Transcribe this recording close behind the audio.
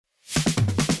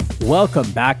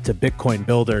Welcome back to Bitcoin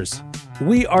Builders.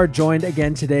 We are joined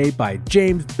again today by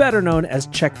James, better known as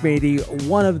Checkmatey,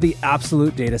 one of the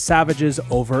absolute data savages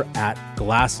over at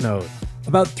Glassnode.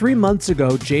 About 3 months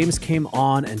ago, James came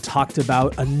on and talked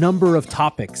about a number of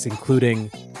topics, including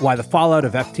why the fallout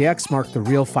of FTX marked the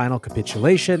real final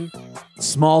capitulation,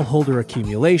 smallholder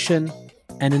accumulation,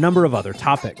 and a number of other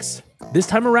topics. This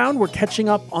time around, we're catching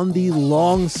up on the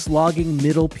long, slogging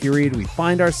middle period we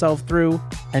find ourselves through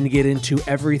and get into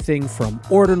everything from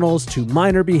ordinals to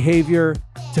miner behavior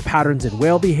to patterns in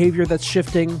whale behavior that's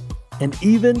shifting, and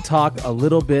even talk a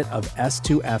little bit of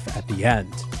S2F at the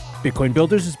end. Bitcoin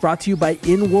Builders is brought to you by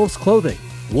Wolf's Clothing.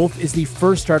 Wolf is the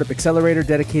first startup accelerator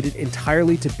dedicated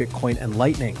entirely to Bitcoin and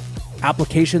Lightning.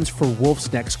 Applications for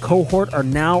Wolf's next cohort are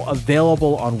now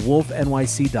available on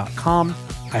wolfnyc.com.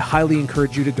 I highly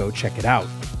encourage you to go check it out.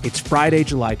 It's Friday,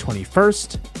 July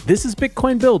 21st. This is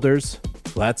Bitcoin Builders.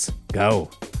 Let's go.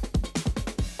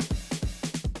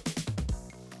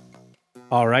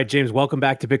 All right, James, welcome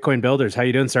back to Bitcoin Builders. How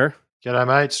you doing, sir? G'day,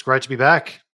 mate. It's great to be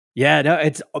back. Yeah, no,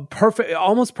 it's perfect,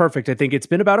 almost perfect. I think it's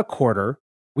been about a quarter.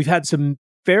 We've had some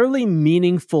fairly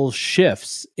meaningful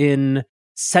shifts in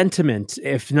sentiment,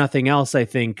 if nothing else, I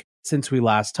think, since we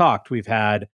last talked. We've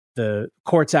had the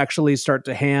courts actually start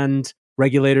to hand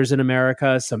regulators in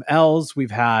America some L's. We've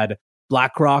had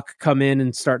BlackRock come in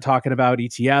and start talking about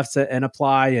ETFs and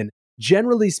apply. And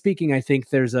generally speaking, I think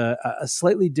there's a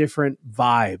slightly different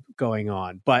vibe going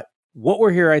on. But what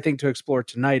we're here, I think, to explore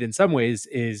tonight in some ways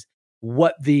is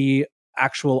what the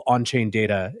actual on-chain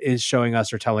data is showing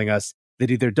us or telling us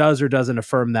that either does or doesn't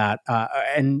affirm that.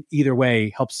 And either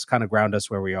way helps kind of ground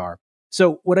us where we are.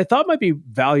 So what I thought might be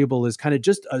valuable is kind of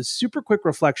just a super quick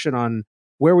reflection on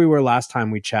where we were last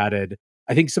time we chatted.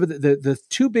 I think some of the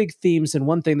two big themes and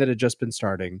one thing that had just been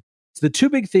starting. So the two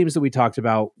big themes that we talked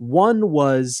about, one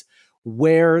was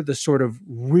where the sort of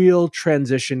real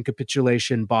transition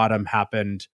capitulation bottom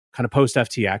happened kind of post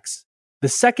FTX. The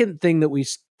second thing that we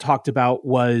talked about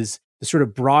was the sort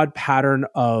of broad pattern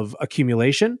of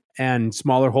accumulation and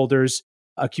smaller holders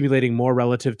accumulating more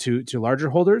relative to larger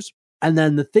holders. And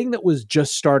then the thing that was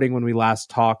just starting when we last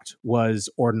talked was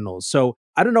ordinals. So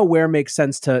I don't know where it makes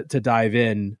sense to dive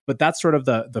in, but that's sort of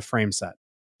the frame set.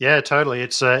 Yeah, totally.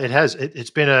 It's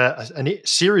been a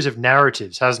series of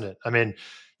narratives, hasn't it? I mean,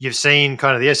 you've seen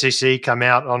kind of the SEC come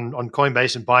out on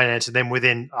Coinbase and Binance, and then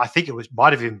within, I think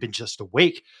might have even been just a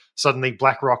week, suddenly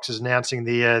BlackRock's is announcing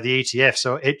the ETF.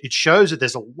 So it shows that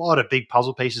there's a lot of big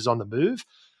puzzle pieces on the move,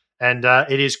 and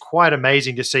it is quite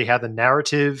amazing to see how the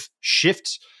narrative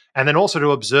shifts. And then also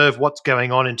to observe what's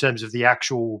going on in terms of the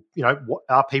actual, what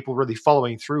are people really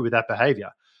following through with that behavior?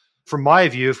 From my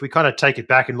view, if we kind of take it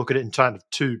back and look at it in kind of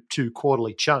two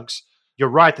quarterly chunks, you're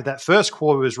right that first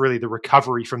quarter was really the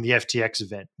recovery from the FTX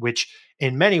event, which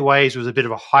in many ways was a bit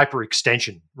of a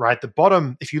hyperextension, right? The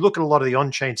bottom, if you look at a lot of the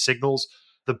on-chain signals,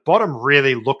 the bottom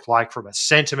really looked like from a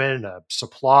sentiment, a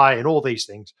supply, and all these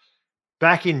things.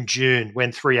 Back in June,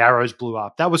 when Three Arrows blew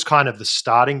up, that was kind of the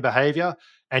starting behavior.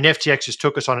 And FTX just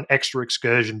took us on an extra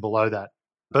excursion below that.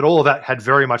 But all of that had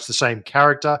very much the same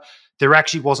character. There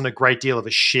actually wasn't a great deal of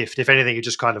a shift. If anything, it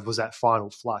just kind of was that final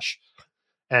flush.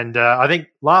 And I think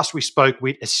last we spoke,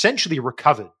 we essentially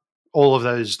recovered all of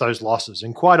those losses.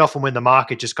 And quite often when the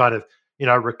market just kind of,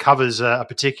 recovers a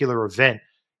particular event,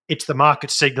 it's the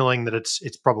market signaling that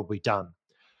it's probably done.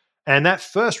 And that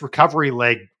first recovery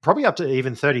leg, probably up to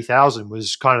even 30,000,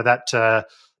 was kind of that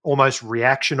almost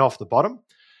reaction off the bottom.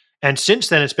 And since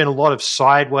then, it's been a lot of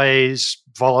sideways,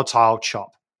 volatile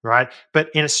chop, right? But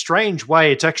in a strange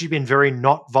way, it's actually been very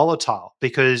not volatile,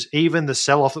 because even the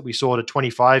sell-off that we saw to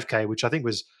 25K, which I think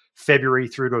was February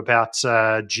through to about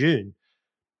June,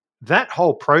 that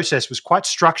whole process was quite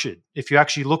structured. If you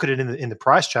actually look at it in the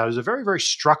price chart, it was a very, very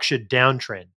structured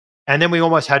downtrend. And then we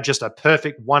almost had just a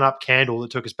perfect one-up candle that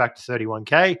took us back to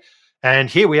 31K.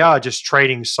 And here we are just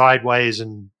trading sideways.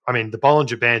 And I mean, the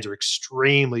Bollinger Bands are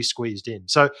extremely squeezed in.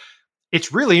 So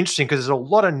it's really interesting because there's a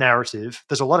lot of narrative.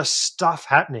 There's a lot of stuff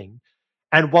happening.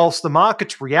 And whilst the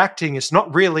market's reacting, it's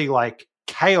not really like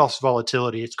chaos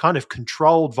volatility. It's kind of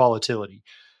controlled volatility,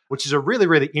 which is a really,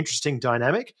 really interesting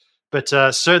dynamic, but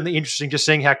certainly interesting just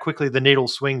seeing how quickly the needle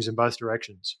swings in both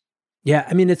directions. Yeah,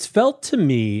 I mean, it's felt to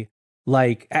me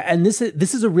like, and this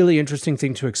is a really interesting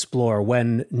thing to explore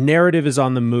when narrative is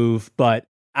on the move, but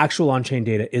actual on-chain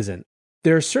data isn't.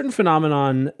 There are certain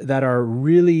phenomenon that are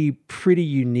really pretty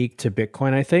unique to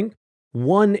Bitcoin, I think.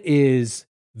 One is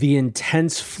the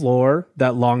intense floor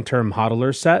that long-term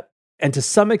hodlers set. And to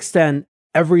some extent,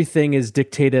 everything is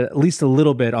dictated at least a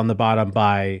little bit on the bottom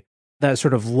by that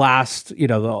sort of last,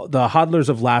 the hodlers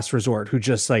of last resort who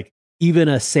just like even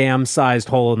a Sam-sized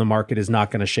hole in the market is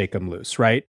not going to shake them loose,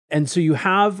 right? And so you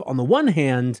have, on the one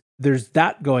hand, there's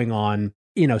that going on,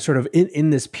 sort of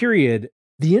in this period.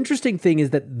 The interesting thing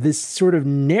is that this sort of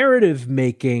narrative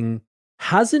making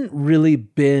hasn't really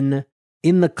been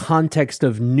in the context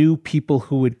of new people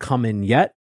who would come in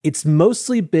yet. It's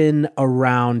mostly been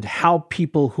around how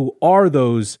people who are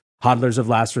those hodlers of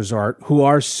last resort, who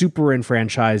are super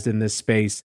enfranchised in this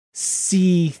space,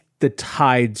 see the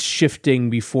tides shifting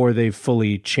before they've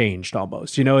fully changed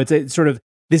almost. It's sort of,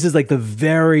 this is like the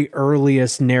very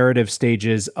earliest narrative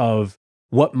stages of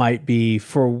what might be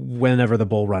for whenever the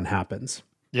bull run happens.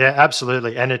 Yeah,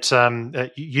 absolutely. And it's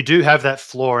you do have that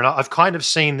flaw, and I've kind of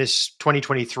seen this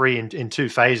 2023 in two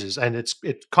phases, and it's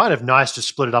kind of nice to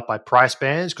split it up by price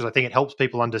bands because I think it helps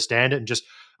people understand it and just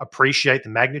appreciate the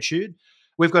magnitude.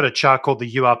 We've got a chart called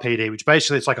the URPD, which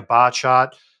basically it's like a bar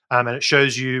chart, and it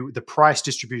shows you the price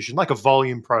distribution, like a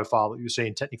volume profile that you see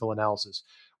in technical analysis.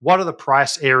 What are the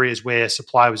price areas where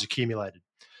supply was accumulated?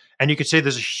 And you can see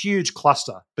there's a huge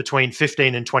cluster between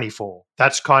 15 and 24.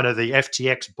 That's kind of the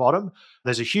FTX bottom.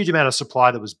 There's a huge amount of supply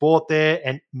that was bought there.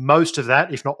 And most of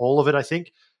that, if not all of it, I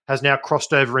think, has now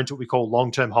crossed over into what we call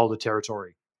long-term holder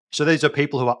territory. So these are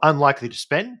people who are unlikely to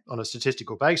spend on a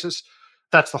statistical basis.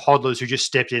 That's the hodlers who just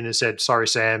stepped in and said, sorry,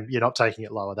 Sam, you're not taking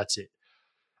it lower. That's it.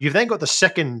 You've then got the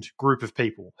second group of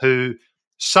people who,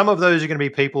 some of those are going to be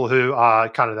people who are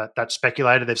kind of that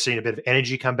speculator. They've seen a bit of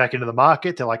energy come back into the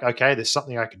market. They're like, okay, there's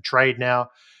something I can trade now.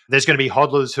 There's going to be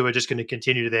hodlers who are just going to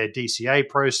continue their DCA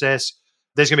process.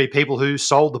 There's going to be people who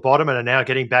sold the bottom and are now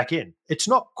getting back in. It's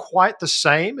not quite the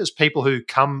same as people who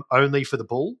come only for the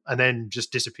bull and then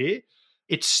just disappear.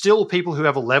 It's still people who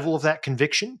have a level of that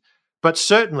conviction. But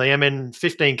certainly,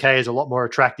 15K is a lot more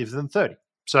attractive than 30.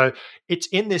 So it's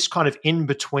in this kind of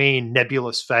in-between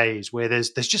nebulous phase where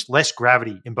there's just less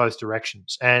gravity in both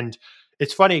directions. And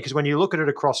it's funny because when you look at it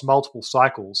across multiple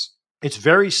cycles, it's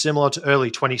very similar to early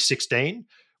 2016,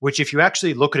 which if you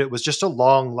actually look at it was just a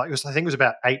long, I think it was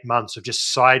about 8 months of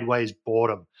just sideways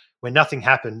boredom where nothing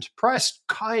happened. Price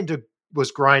kind of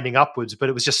was grinding upwards, but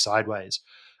it was just sideways.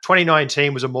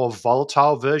 2019 was a more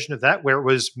volatile version of that where it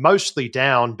was mostly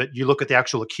down, but you look at the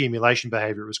actual accumulation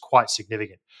behavior, it was quite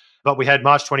significant. But we had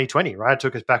March 2020, right? It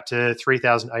took us back to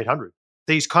 3,800.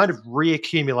 These kind of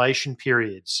reaccumulation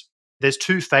periods, there's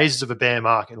two phases of a bear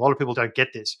market. A lot of people don't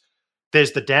get this.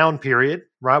 There's the down period,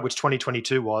 right, which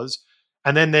 2022 was.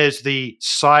 And then there's the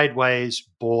sideways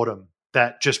boredom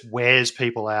that just wears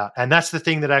people out. And that's the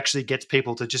thing that actually gets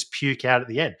people to just puke out at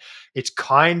the end. It's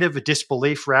kind of a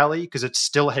disbelief rally because it's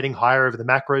still heading higher over the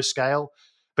macro scale.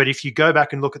 But if you go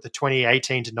back and look at the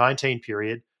 2018 to 19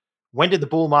 period, when did the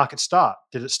bull market start?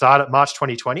 Did it start at March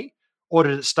 2020? Or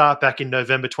did it start back in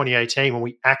November 2018 when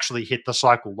we actually hit the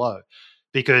cycle low?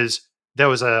 Because there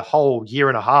was a whole year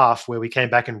and a half where we came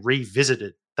back and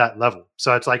revisited that level.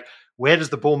 So it's like, where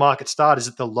does the bull market start? Is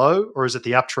it the low or is it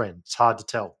the uptrend? It's hard to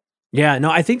tell. Yeah, no,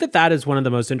 I think that is one of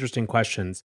the most interesting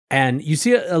questions. And you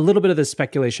see a little bit of the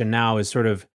speculation now is sort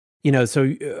of,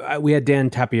 so we had Dan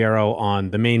Tapiero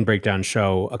on the Main Breakdown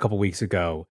show a couple weeks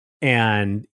ago.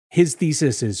 And his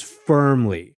thesis is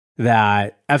firmly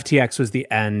that FTX was the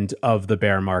end of the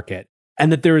bear market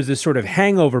and that there is this sort of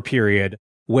hangover period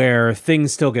where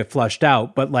things still get flushed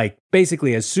out. But like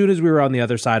basically, as soon as we were on the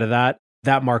other side of that,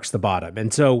 that marks the bottom.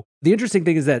 And so the interesting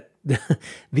thing is that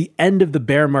the end of the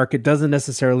bear market doesn't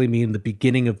necessarily mean the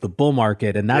beginning of the bull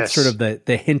market. And that's sort of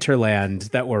the hinterland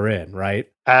that we're in, right?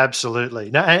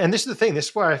 Absolutely. Now, and this is the thing. This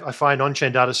is why I find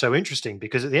on-chain data so interesting,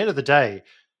 because at the end of the day,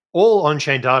 all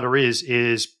on-chain data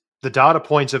is the data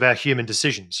points of our human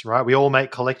decisions, right? We all make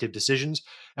collective decisions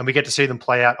and we get to see them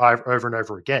play out over and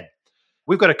over again.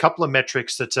 We've got a couple of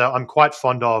metrics that I'm quite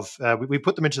fond of. We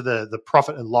put them into the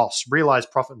profit and loss,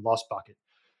 realized profit and loss bucket.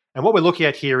 And what we're looking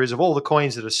at here is of all the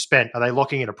coins that are spent, are they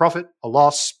locking in a profit, a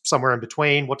loss, somewhere in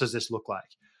between? What does this look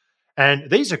like? And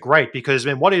these are great because,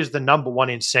 what is the number one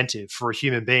incentive for a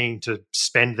human being to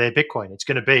spend their Bitcoin? It's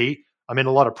going to be, I'm in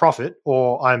a lot of profit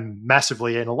or I'm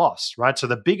massively in a loss, right? So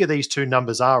the bigger these two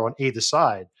numbers are on either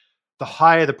side, the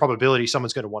higher the probability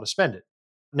someone's going to want to spend it.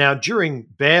 Now, during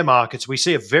bear markets, we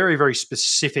see a very, very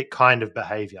specific kind of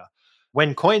behavior.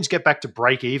 When coins get back to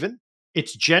break even,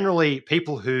 it's generally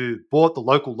people who bought the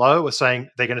local low are saying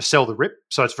they're going to sell the rip.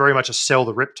 So it's very much a sell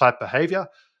the rip type behavior.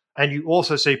 And you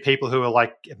also see people who are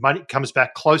like, if money comes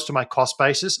back close to my cost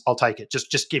basis, I'll take it.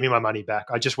 Just give me my money back.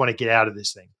 I just want to get out of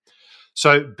this thing.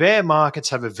 So bear markets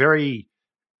have a very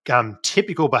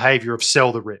typical behavior of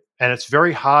sell the rip. And it's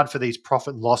very hard for these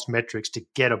profit and loss metrics to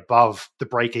get above the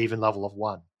break-even level of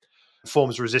 1. It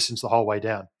forms resistance the whole way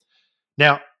down.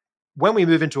 Now, when we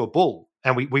move into a bull,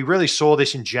 and we really saw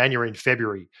this in January and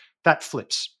February, that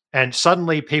flips. And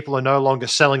suddenly people are no longer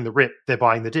selling the rip, they're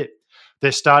buying the dip.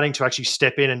 They're starting to actually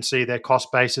step in and see their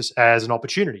cost basis as an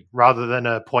opportunity rather than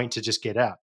a point to just get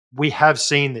out. We have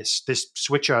seen this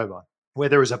switch over where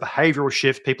there is a behavioral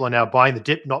shift. People are now buying the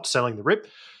dip, not selling the rip.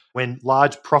 When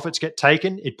large profits get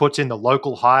taken, it puts in the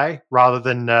local high rather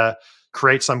than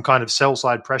create some kind of sell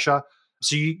side pressure.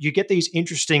 So you get these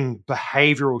interesting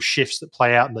behavioral shifts that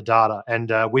play out in the data.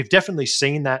 And we've definitely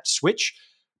seen that switch.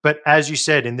 But as you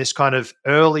said, in this kind of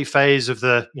early phase of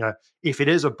the, if it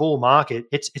is a bull market,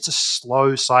 it's a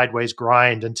slow sideways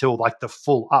grind until like the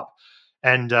full up.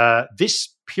 And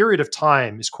this period of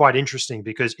time is quite interesting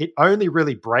because it only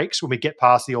really breaks when we get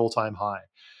past the all-time high.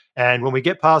 And when we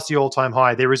get past the all-time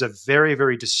high, there is a very,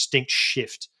 very distinct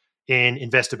shift in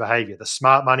investor behavior. The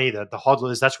smart money, the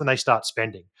hodlers, that's when they start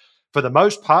spending. For the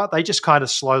most part, they just kind of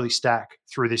slowly stack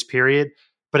through this period,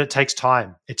 but it takes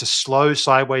time. It's a slow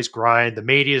sideways grind. The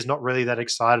media is not really that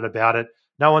excited about it.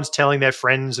 No one's telling their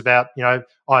friends about, oh,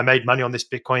 I made money on this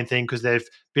Bitcoin thing because they've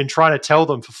been trying to tell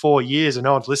them for 4 years and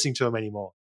no one's listening to them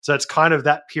anymore. So it's kind of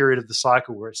that period of the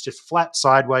cycle where it's just flat,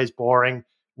 sideways, boring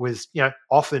with,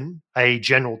 often a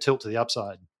general tilt to the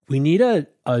upside. We need a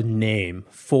name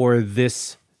for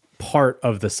this part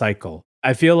of the cycle.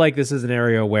 I feel like this is an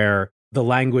area where the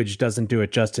language doesn't do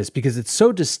it justice because it's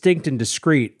so distinct and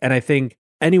discrete. And I think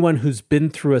anyone who's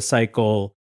been through a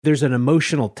cycle, there's an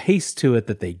emotional taste to it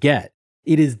that they get.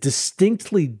 It is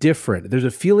distinctly different. There's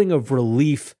a feeling of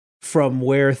relief from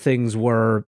where things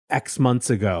were X months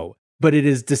ago, but it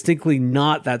is distinctly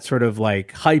not that sort of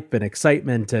like hype and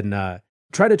excitement. And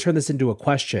try to turn this into a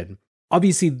question.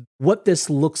 Obviously, what this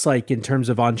looks like in terms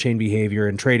of on-chain behavior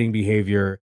and trading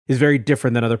behavior is very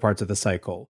different than other parts of the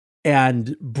cycle.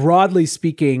 And broadly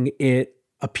speaking, it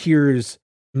appears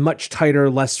much tighter,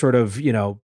 less sort of,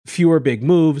 fewer big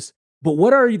moves. But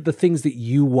what are the things that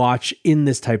you watch in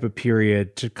this type of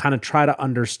period to kind of try to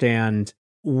understand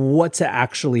what's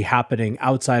actually happening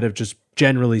outside of just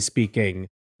generally speaking,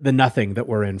 the nothing that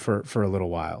we're in for a little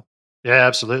while? Yeah,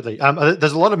 absolutely.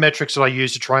 There's a lot of metrics that I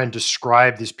use to try and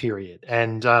describe this period.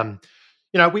 And,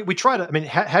 we try to,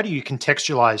 how do you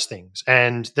contextualize things?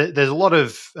 And there's a lot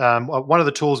of, one of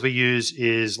the tools we use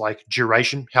is like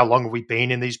duration. How long have we been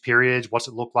in these periods? What's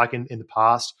it look like in the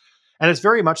past? And it's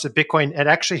very much that Bitcoin, it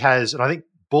actually has, and I think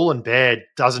bull and bear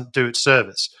doesn't do its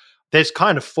service. There's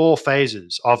kind of 4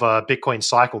 phases of a Bitcoin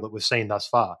cycle that we've seen thus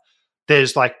far.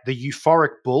 There's like the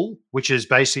euphoric bull, which is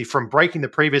basically from breaking the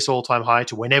previous all-time high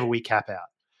to whenever we cap out.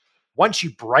 Once you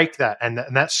break that and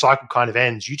that cycle kind of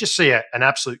ends, you just see an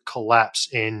absolute collapse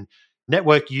in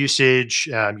network usage.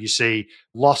 You see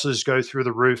losses go through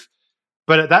the roof.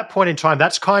 But at that point in time,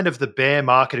 that's kind of the bear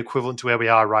market equivalent to where we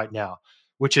are right now,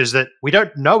 which is that we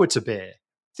don't know it's a bear.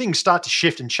 Things start to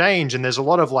shift and change, and there's a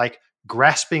lot of like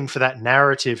grasping for that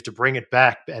narrative to bring it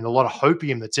back and a lot of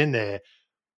hopium that's in there.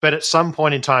 But at some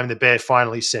point in time, the bear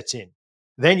finally sets in.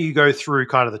 Then you go through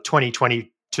kind of the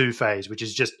 2022 phase, which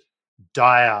is just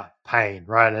dire pain,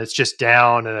 right? And it's just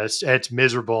down and it's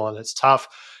miserable and it's tough.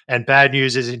 And bad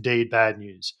news is indeed bad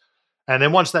news. And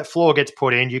then once that floor gets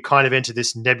put in, you kind of enter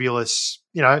this nebulous,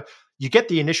 you get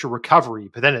the initial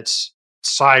recovery, but then it's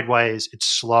sideways, it's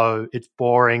slow, it's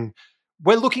boring.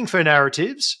 We're looking for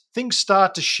narratives. Things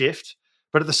start to shift.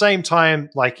 But at the same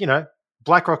time,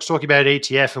 BlackRock's talking about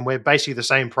ETF and we're basically the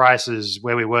same price as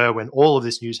where we were when all of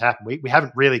this news happened. We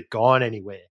haven't really gone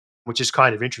anywhere, which is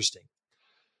kind of interesting.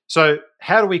 So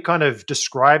how do we kind of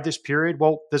describe this period?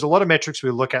 Well, there's a lot of metrics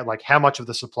we look at, like how much of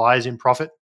the supply is in profit.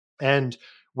 And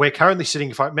we're currently sitting,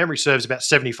 if memory serves, about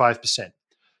 75%.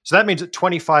 So that means that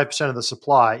 25% of the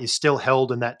supply is still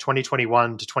held in that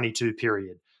 2021 to 22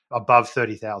 period above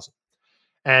 30,000.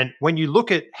 And when you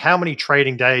look at how many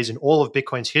trading days in all of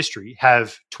Bitcoin's history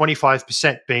have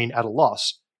 25% been at a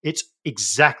loss, it's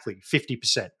exactly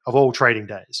 50% of all trading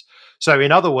days. So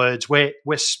in other words, we're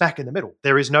smack in the middle.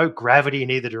 There is no gravity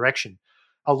in either direction.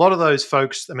 A lot of those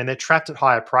folks, they're trapped at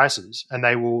higher prices and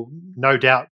they will no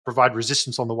doubt provide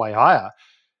resistance on the way higher.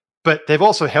 But they've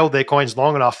also held their coins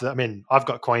long enough that, I've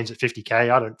got coins at 50K.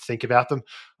 I don't think about them.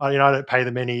 I don't pay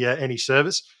them any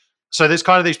service. So there's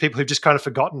kind of these people who've just kind of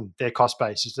forgotten their cost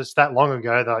base. It's just that long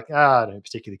ago. They're like, I don't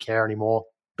particularly care anymore.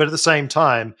 But at the same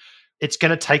time, it's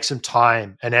going to take some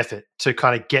time and effort to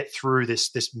kind of get through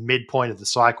this midpoint of the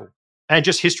cycle. And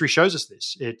just history shows us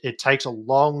this. It takes a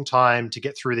long time to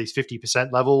get through these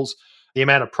 50% levels. The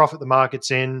amount of profit the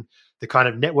market's in, the kind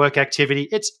of network activity,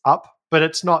 it's up, but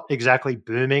it's not exactly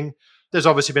booming. There's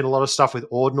obviously been a lot of stuff with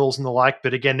ordinals and the like,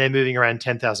 but again, they're moving around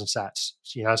 10,000 sats.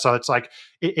 So it's like,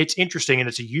 it's interesting and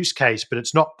it's a use case, but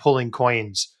it's not pulling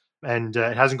coins and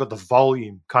it hasn't got the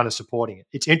volume kind of supporting it.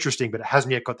 It's interesting, but it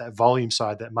hasn't yet got that volume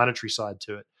side, that monetary side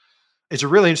to it. It's a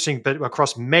really interesting, but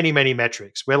across many, many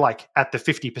metrics, we're like at the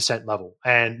 50% level.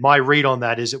 And my read on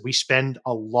that is that we spend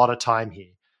a lot of time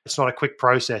here. It's not a quick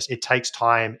process. It takes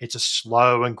time. It's a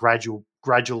slow and gradual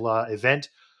event.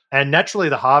 And naturally,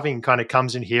 the halving kind of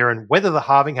comes in here. And whether the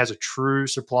halving has a true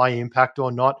supply impact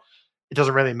or not, it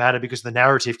doesn't really matter because the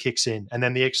narrative kicks in and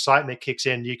then the excitement kicks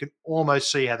in. You can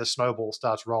almost see how the snowball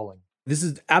starts rolling. This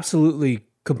is absolutely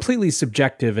completely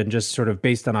subjective and just sort of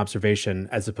based on observation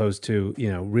as opposed to,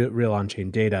 real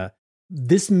on-chain data.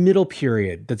 This middle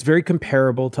period that's very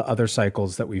comparable to other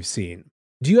cycles that we've seen.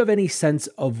 Do you have any sense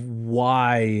of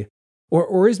why,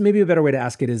 or is maybe a better way to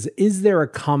ask it is there a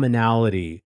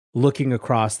commonality looking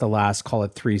across the last, call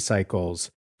it 3 cycles,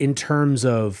 in terms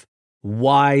of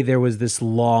why there was this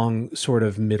long sort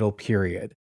of middle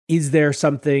period? Is there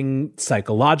something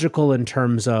psychological in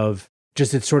terms of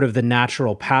just it's sort of the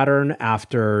natural pattern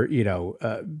after,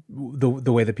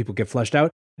 the way that people get fleshed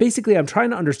out? Basically, I'm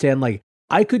trying to understand, like,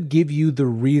 I could give you the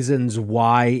reasons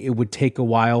why it would take a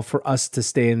while for us to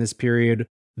stay in this period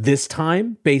this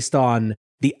time based on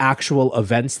the actual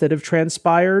events that have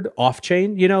transpired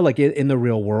off-chain, like in the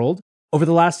real world over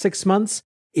the last 6 months.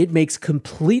 It makes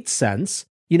complete sense.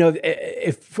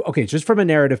 Just from a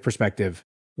narrative perspective,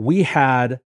 we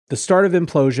had the start of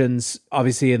implosions,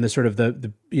 obviously in the sort of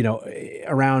the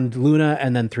around Luna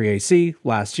and then 3AC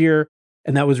last year.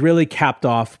 And that was really capped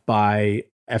off by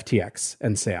FTX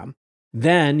and SAM.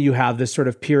 Then you have this sort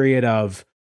of period of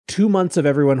 2 months of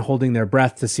everyone holding their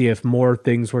breath to see if more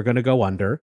things were going to go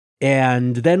under.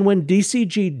 And then when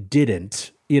DCG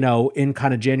didn't, in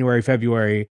kind of January,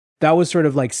 February, that was sort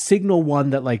of like signal one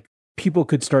that like people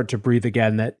could start to breathe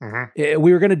again, that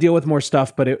we were going to deal with more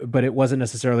stuff, but it wasn't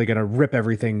necessarily going to rip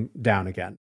everything down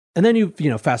again. And then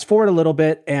you fast forward a little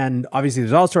bit, and obviously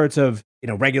there's all sorts of,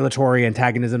 regulatory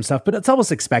antagonism stuff, but it's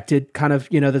almost expected, kind of,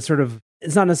 that sort of,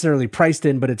 it's not necessarily priced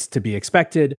in, but it's to be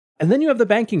expected. And then you have the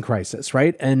banking crisis,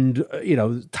 right? And,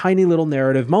 tiny little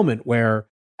narrative moment where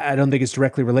I don't think it's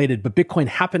directly related, but Bitcoin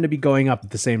happened to be going up at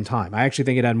the same time. I actually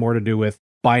think it had more to do with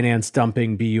Binance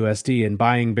dumping BUSD and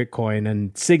buying Bitcoin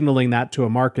and signaling that to a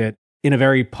market in a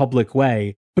very public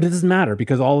way. But it doesn't matter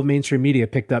because all of mainstream media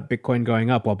picked up Bitcoin going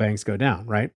up while banks go down,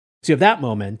 right? So you have that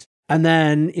moment. And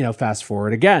then, fast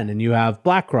forward again, and you have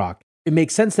BlackRock. It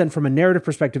makes sense then from a narrative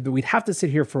perspective that we'd have to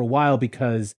sit here for a while,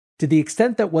 because to the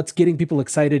extent that what's getting people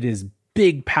excited is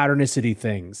big patternicity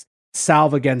things,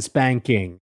 salve against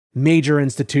banking, major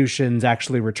institutions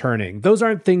actually returning, those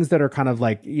aren't things that are kind of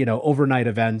like, overnight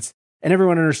events. And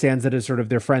everyone understands that as sort of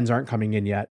their friends aren't coming in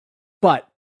yet. But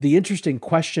the interesting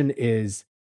question is,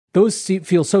 those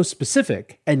feel so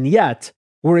specific, and yet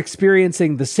we're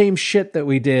experiencing the same shit that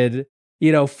we did,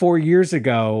 4 years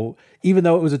ago, even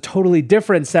though it was a totally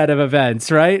different set of events,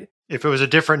 right? If it was a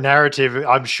different narrative,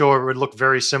 I'm sure it would look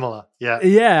very similar. Yeah.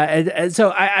 Yeah. And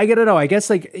so I gotta know, I guess,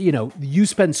 like, you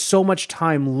spend so much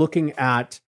time looking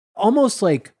at almost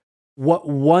like what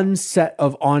one set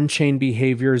of on-chain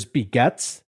behaviors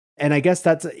begets. And I guess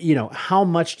that's, how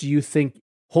much do you think,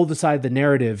 hold aside the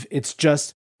narrative, it's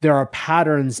just there are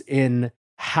patterns in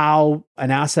how an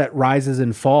asset rises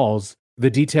and falls. The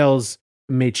details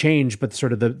may change, but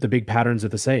sort of the big patterns are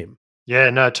the same. Yeah,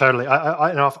 no, totally.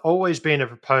 I've always been a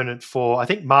proponent for, I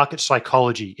think market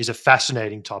psychology is a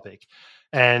fascinating topic.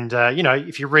 And,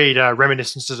 if you read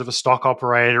Reminiscences of a Stock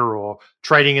Operator or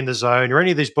Trading in the Zone or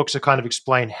any of these books that kind of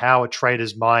explain how a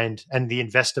trader's mind and the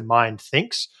investor mind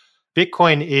thinks,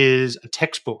 Bitcoin is a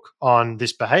textbook on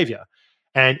this behavior.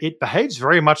 And it behaves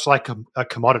very much like a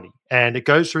commodity. And it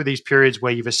goes through these periods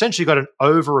where you've essentially got an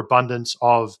overabundance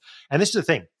of, and this is the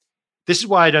thing, this is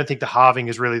why I don't think the halving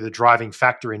is really the driving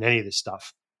factor in any of this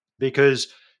stuff, because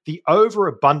the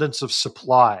overabundance of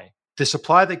supply, the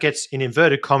supply that gets, in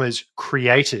inverted commas,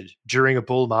 created during a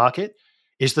bull market,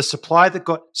 is the supply that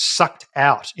got sucked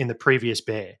out in the previous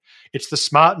bear. It's the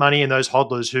smart money and those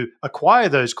hodlers who acquire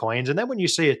those coins. And then when you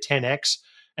see a 10x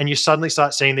and you suddenly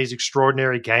start seeing these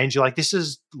extraordinary gains, you're like, this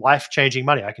is life-changing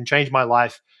money. I can change my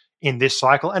life in this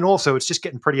cycle. And also, it's just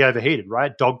getting pretty overheated,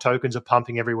 right? Dog tokens are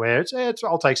pumping everywhere.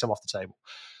 I'll take some off the table.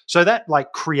 So that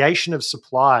like creation of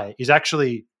supply is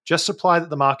actually just supply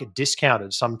that the market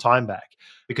discounted some time back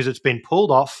because it's been pulled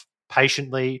off,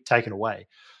 patiently taken away.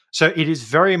 So it is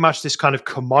very much this kind of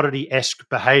commodity-esque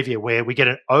behavior where we get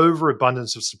an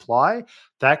overabundance of supply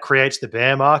that creates the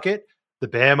bear market. The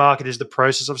bear market is the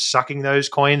process of sucking those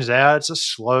coins out. It's a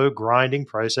slow grinding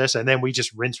process. And then we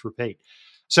just rinse, repeat.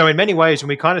 So in many ways, when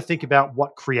we kind of think about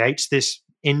what creates this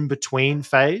in-between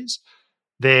phase,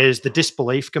 there's the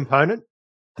disbelief component.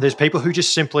 There's people who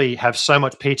just simply have so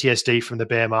much PTSD from the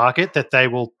bear market that they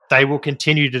will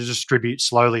continue to distribute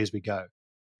slowly as we go.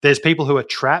 There's people who are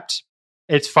trapped.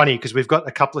 It's funny because we've got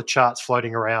a couple of charts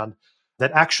floating around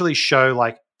that actually show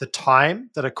like the time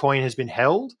that a coin has been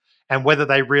held and whether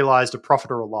they realized a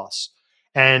profit or a loss.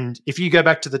 And if you go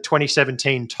back to the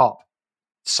 2017 top,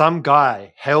 some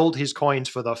guy held his coins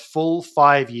for the full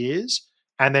 5 years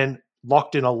and then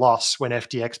locked in a loss when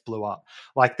FTX blew up.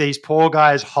 Like these poor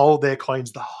guys hold their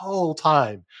coins the whole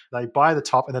time. They buy the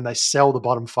top and then they sell the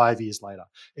bottom 5 years later.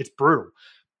 It's brutal,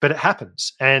 but it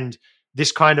happens. And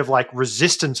this kind of like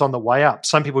resistance on the way up,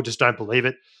 some people just don't believe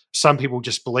it. Some people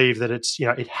just believe that it's,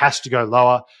 it has to go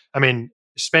lower. I mean,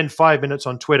 spend 5 minutes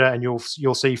on Twitter and you'll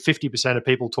see 50% of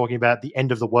people talking about the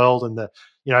end of the world and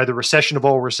the recession of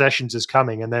all recessions is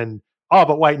coming. And then, oh,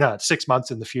 but wait, no, it's 6 months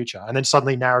in the future. And then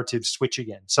suddenly narratives switch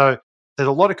again. So there's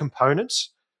a lot of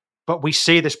components, but we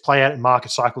see this play out in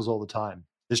market cycles all the time.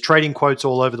 There's trading quotes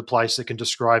all over the place that can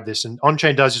describe this. And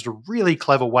on-chain does this a really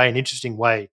clever way, an interesting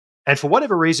way. And for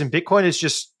whatever reason, Bitcoin is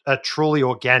just a truly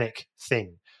organic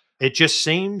thing. It just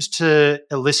seems to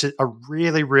elicit a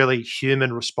really, really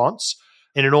human response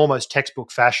in an almost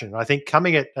textbook fashion. I think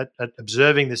coming at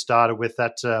observing this data with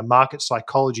that market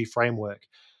psychology framework,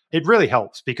 it really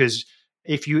helps because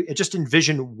if you just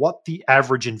envision what the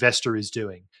average investor is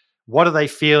doing, what are they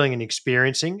feeling and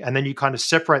experiencing? And then you kind of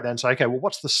separate that and say, okay, well,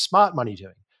 what's the smart money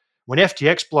doing? When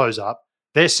FTX blows up,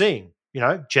 they're seeing,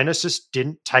 Genesis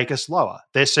didn't take us lower.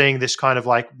 They're seeing this kind of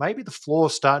like maybe the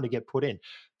floor's starting to get put in.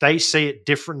 They see it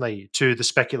differently to the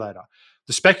speculator.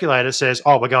 The speculator says,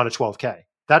 oh, we're going to 12K.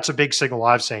 That's a big signal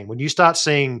I've seen. When you start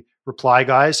seeing reply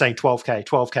guys saying 12K,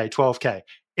 12K, 12K,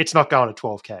 it's not going to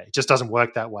 12K. It just doesn't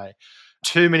work that way.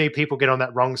 Too many people get on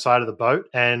that wrong side of the boat,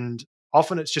 and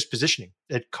often it's just positioning.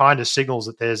 It kind of signals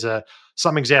that there's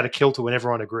something's out of kilter when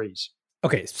everyone agrees.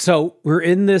 Okay, so we're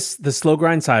in the slow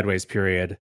grind sideways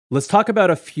period. Let's talk about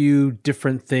a few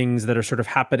different things that are sort of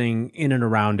happening in and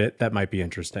around it that might be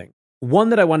interesting. One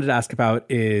that I wanted to ask about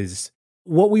is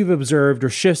what we've observed or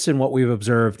shifts in what we've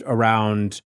observed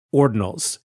around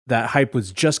ordinals. That hype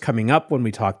was just coming up when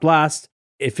we talked last.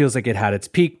 It feels like it had its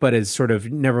peak, but has sort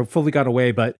of never fully gone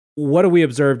away. But what have we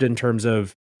observed in terms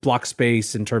of block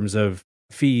space, in terms of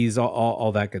fees,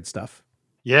 all that good stuff?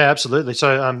 Yeah, absolutely.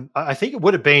 So I think it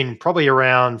would have been probably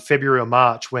around February or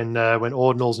March when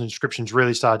ordinals and inscriptions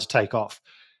really started to take off,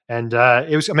 and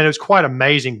it was quite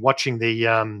amazing watching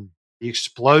the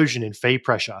explosion in fee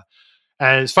pressure.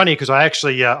 And it's funny because I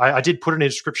actually I did put an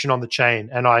inscription on the chain,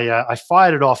 and I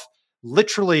fired it off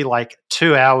literally like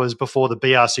 2 hours before the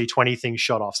BRC20 thing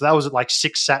shot off. So that was at like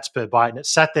 6 sats per byte, and it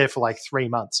sat there for like 3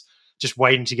 months just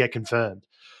waiting to get confirmed.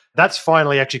 That's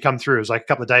finally actually come through. It was like a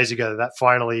couple of days ago that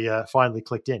finally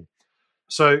clicked in.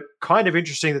 So kind of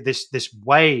interesting that this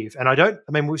wave,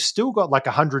 and we've still got like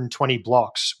 120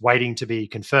 blocks waiting to be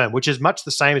confirmed, which is much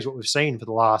the same as what we've seen for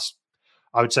the last,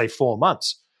 I would say, 4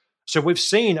 months. So we've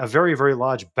seen a very, very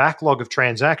large backlog of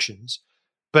transactions,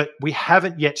 but we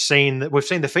haven't yet seen that. We've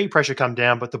seen the fee pressure come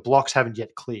down, but the blocks haven't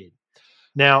yet cleared.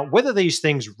 Now, whether these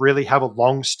things really have a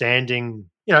long-standing,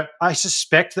 I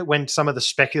suspect that when some of the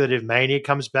speculative mania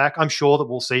comes back, I'm sure that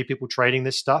we'll see people trading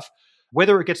this stuff.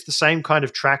 Whether it gets the same kind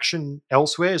of traction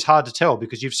elsewhere is hard to tell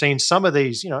because you've seen some of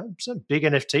these, some big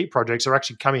NFT projects are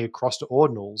actually coming across to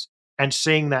ordinals and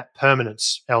seeing that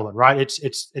permanence element, right?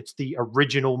 It's the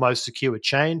original, most secure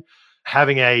chain.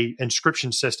 Having a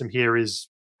inscription system here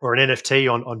or an NFT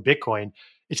on Bitcoin,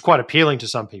 it's quite appealing to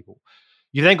some people.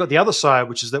 You then got the other side,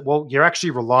 which is that, well, you're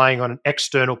actually relying on an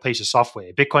external piece of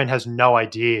software. Bitcoin has no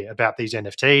idea about these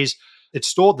NFTs. It's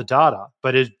stored the data,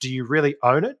 but do you really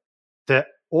own it? The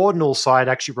ordinal side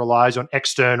actually relies on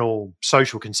external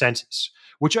social consensus,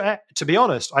 which, to be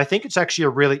honest, I think it's actually a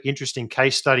really interesting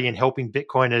case study in helping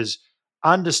Bitcoiners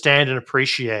understand and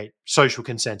appreciate social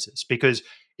consensus because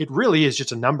it really is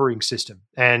just a numbering system.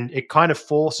 And it kind of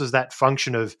forces that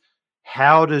function of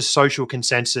how does social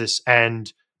consensus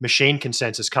and machine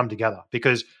consensus come together,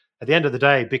 because at the end of the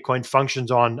day, Bitcoin functions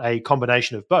on a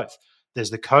combination of both. There's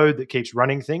the code that keeps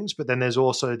running things, but then there's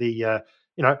also the,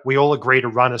 we all agree to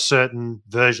run a certain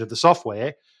version of the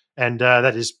software, and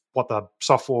that is what the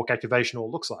soft fork activation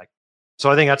all looks like. So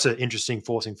I think that's an interesting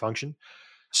forcing function.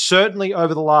 Certainly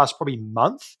over the last probably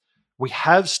month, we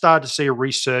have started to see a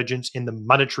resurgence in the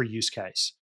monetary use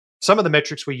case. Some of the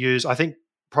metrics we use, I think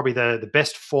probably the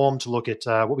best form to look at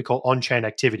what we call on-chain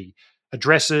activity.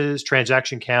 Addresses,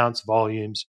 transaction counts,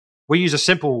 volumes. We use a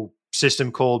simple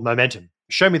system called momentum.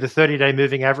 Show me the 30-day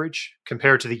moving average,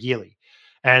 compare it to the yearly.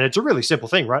 And it's a really simple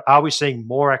thing, right? Are we seeing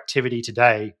more activity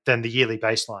today than the yearly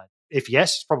baseline? If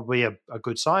yes, it's probably a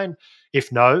good sign.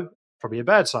 If no, probably a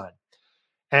bad sign.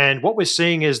 And what we're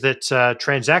seeing is that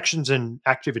transactions and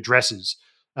active addresses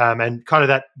and kind of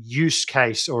that use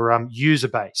case or user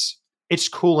base, it's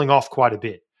cooling off quite a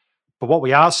bit. But what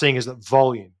we are seeing is that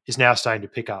volume is now starting to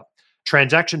pick up.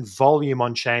 Transaction volume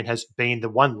on chain has been the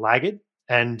one laggard.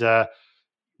 And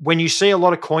when you see a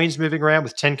lot of coins moving around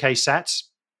with 10K sats,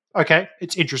 okay,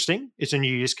 it's interesting. It's a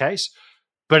new use case.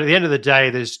 But at the end of the day,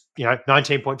 there's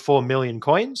 19.4 million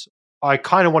coins. I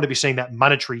kind of want to be seeing that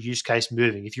monetary use case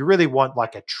moving. If you really want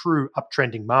like a true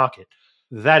uptrending market,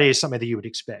 that is something that you would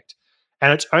expect.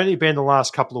 And it's only been the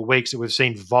last couple of weeks that we've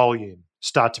seen volume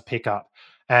start to pick up.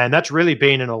 And that's really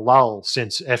been in a lull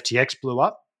since FTX blew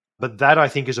up. But that I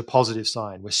think is a positive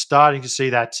sign. We're starting to see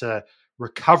that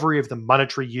recovery of the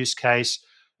monetary use case.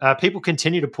 People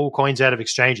continue to pull coins out of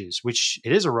exchanges, which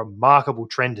it is a remarkable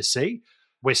trend to see.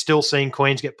 We're still seeing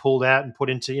coins get pulled out and put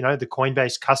into, the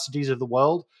Coinbase custodies of the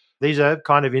world. These are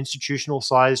kind of institutional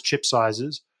size chip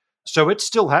sizes. So it's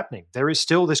still happening. There is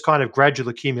still this kind of gradual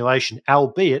accumulation,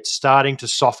 albeit starting to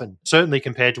soften, certainly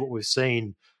compared to what we've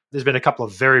seen. There's been a couple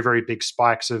of very, very big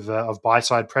spikes of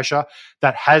buy-side pressure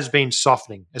that has been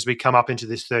softening as we come up into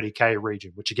this 30K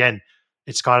region, which again,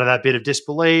 it's kind of that bit of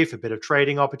disbelief, a bit of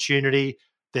trading opportunity.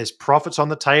 There's profits on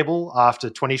the table after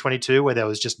 2022 where there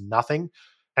was just nothing.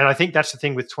 And I think that's the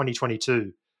thing with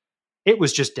 2022. It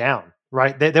was just down,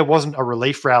 right? There wasn't a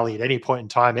relief rally at any point in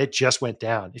time. It just went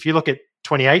down. If you look at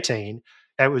 2018,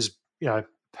 it was,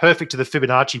 perfect to the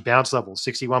Fibonacci bounce levels,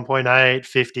 61.8,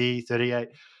 50, 38.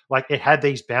 Like it had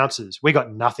these bounces. We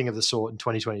got nothing of the sort in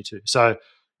 2022. So,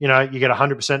 you get a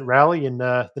 100% rally in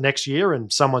the next year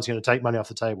and someone's going to take money off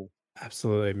the table.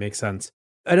 Absolutely. Makes sense.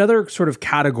 Another sort of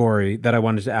category that I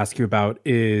wanted to ask you about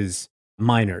is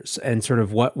miners and sort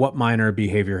of what miner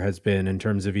behavior has been in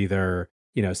terms of either,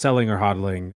 selling or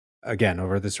hodling again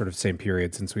over this sort of same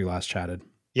period since we last chatted.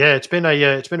 Yeah, it's been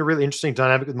a really interesting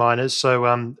dynamic with miners. So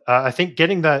I think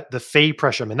getting the fee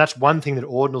pressure, I mean, that's one thing that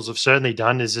ordinals have certainly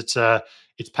done is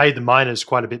it's paid the miners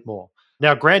quite a bit more.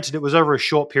 Now, granted, it was over a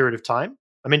short period of time.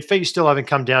 I mean, fees still haven't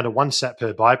come down to 1 sat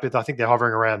per byte, but I think they're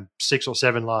hovering around 6 or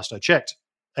 7 last I checked.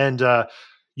 And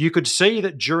you could see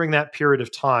that during that period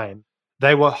of time,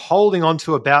 they were holding on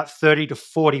to about 30 to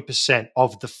 40%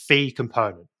 of the fee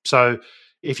component. So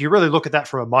if you really look at that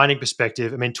from a mining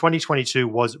perspective, I mean, 2022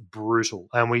 was brutal.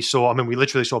 And we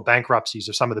literally saw bankruptcies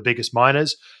of some of the biggest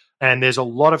miners. And there's a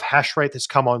lot of hash rate that's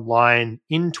come online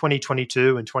in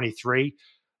 2022 and 23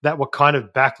 that were kind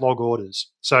of backlog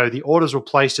orders. So the orders were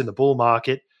placed in the bull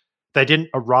market. They didn't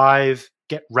arrive,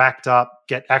 get racked up,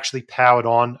 get actually powered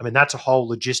on. I mean, that's a whole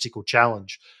logistical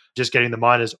challenge, just getting the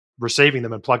miners, receiving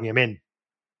them and plugging them in.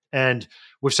 And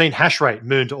we've seen hash rate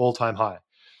moon to all-time high.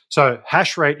 So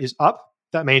hash rate is up.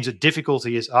 That means that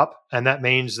difficulty is up. And that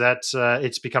means that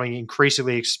it's becoming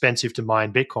increasingly expensive to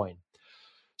mine Bitcoin.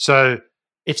 So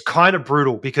it's kind of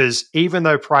brutal because even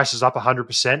though price is up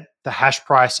 100%, the hash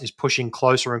price is pushing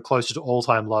closer and closer to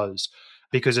all-time lows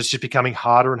because it's just becoming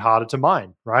harder and harder to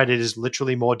mine, right? It is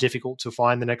literally more difficult to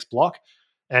find the next block.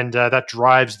 And that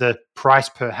drives the price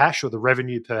per hash or the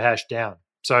revenue per hash down.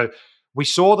 So we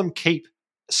saw them keep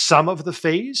some of the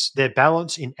fees. Their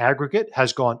balance in aggregate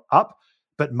has gone up,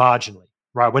 but marginally,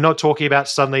 right? We're not talking about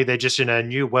suddenly they're just in a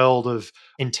new world of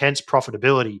intense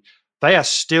profitability. They are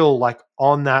still like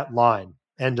on that line.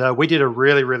 And we did a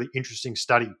really, really interesting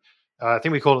study. I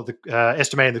think we called it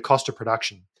estimating the cost of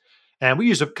production. And we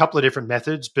used a couple of different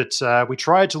methods, but we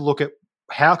tried to look at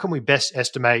how can we best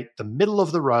estimate the middle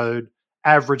of the road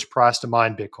average price to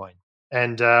mine Bitcoin.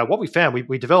 And what we found,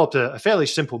 we developed a fairly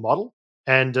simple model.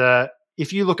 And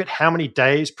if you look at how many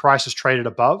days price is traded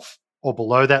above or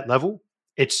below that level,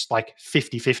 it's like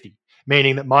 50-50,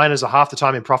 meaning that miners are half the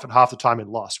time in profit, half the time in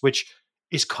loss, which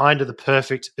is kind of the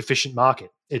perfect efficient market.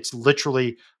 It's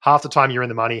literally half the time you're in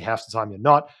the money, half the time you're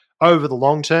not. Over the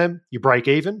long term, you break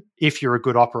even if you're a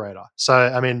good operator. So,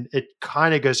 I mean, it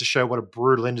kind of goes to show what a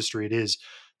brutal industry it is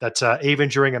that even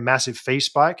during a massive fee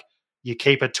spike, you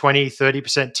keep a 20,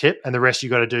 30% tip and the rest you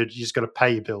got to do, you just got to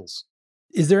pay your bills.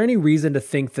 Is there any reason to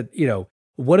think that,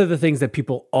 one of the things that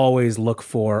people always look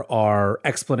for are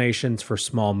explanations for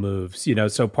small moves,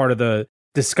 so part of the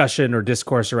discussion or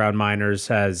discourse around miners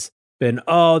has been,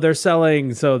 oh, they're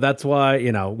selling, so that's why,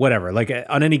 whatever. Like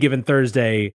on any given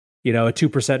Thursday, a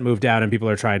 2% move down and people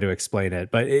are trying to explain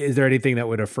it. But is there anything that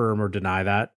would affirm or deny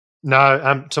that?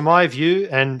 No, to my view,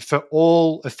 and for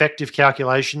all effective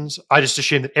calculations, I just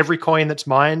assume that every coin that's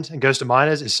mined and goes to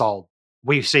miners is sold.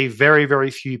 We see very, very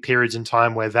few periods in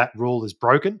time where that rule is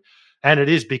broken. And it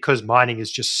is because mining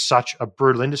is just such a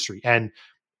brutal industry. And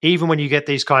even when you get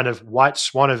these kind of white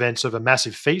swan events of a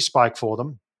massive fee spike for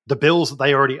them, the bills that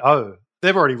they already owe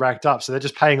they've already racked up. So they're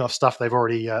just paying off stuff they've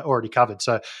already covered.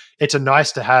 So it's a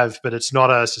nice to have, but it's not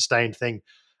a sustained thing.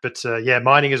 But yeah,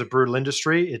 mining is a brutal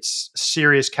industry. It's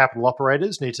serious capital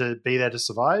operators need to be there to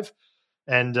survive.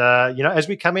 And as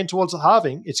we come in towards the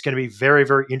halving, it's going to be very,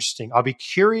 very interesting. I'll be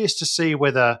curious to see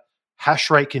whether hash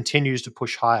rate continues to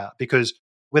push higher, because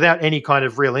without any kind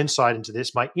of real insight into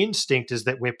this, my instinct is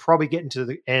that we're probably getting to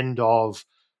the end of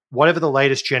whatever the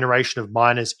latest generation of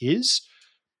miners is.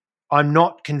 I'm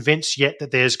not convinced yet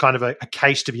that there's kind of a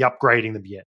case to be upgrading them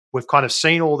yet. We've kind of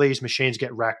seen all these machines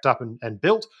get racked up and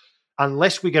built.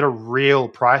 Unless we get a real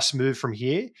price move from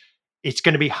here, it's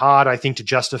going to be hard, I think, to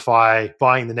justify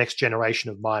buying the next generation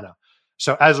of miner.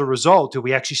 So as a result, do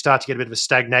we actually start to get a bit of a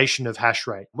stagnation of hash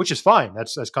rate, which is fine.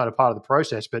 That's kind of part of the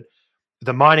process. But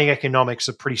the mining economics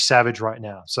are pretty savage right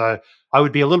now. So I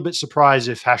would be a little bit surprised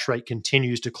if hash rate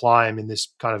continues to climb in this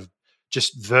kind of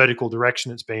just vertical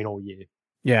direction it's been all year.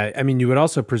 Yeah, I mean, you would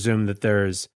also presume that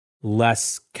there's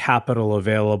less capital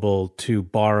available to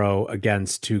borrow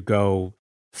against to go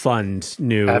fund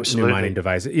new mining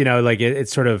devices.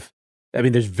 It's sort of, I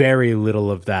mean, there's very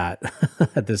little of that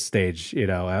at this stage,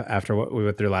 after what we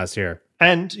went through last year.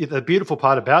 And the beautiful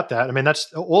part about that, I mean,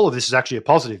 that's all of this is actually a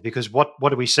positive, because what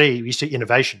do we see? We see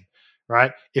innovation,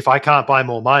 right? If I can't buy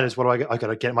more miners, what do I get? I got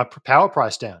to get my power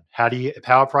price down. How do you get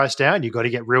power price down? You got to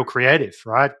get real creative,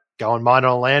 right? Go and mine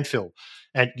on a landfill.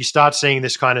 And you start seeing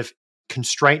this kind of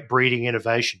constraint breeding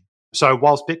innovation. So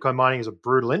whilst Bitcoin mining is a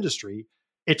brutal industry,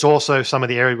 it's also some of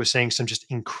the areas we're seeing some just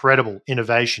incredible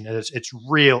innovation. And it's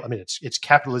real. I mean, it's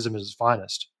capitalism at its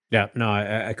finest. Yeah, no,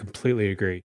 I completely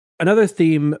agree. Another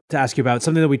theme to ask you about,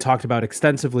 something that we talked about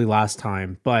extensively last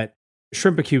time, but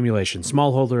shrimp accumulation,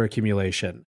 smallholder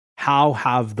accumulation. How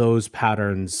have those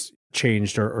patterns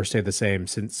changed or stayed the same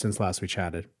since last we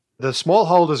chatted? The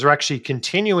smallholders are actually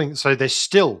continuing. So they're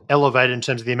still elevated in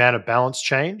terms of the amount of balance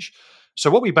change.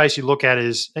 So what we basically look at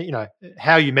is,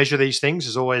 how you measure these things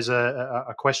is always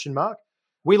a question mark.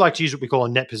 We like to use what we call a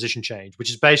net position change, which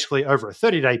is basically over a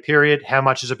 30-day period, how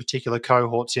much does a particular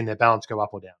cohort see in their balance go up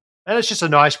or down? And it's just a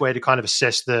nice way to kind of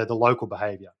assess the local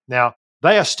behavior. Now,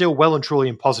 they are still well and truly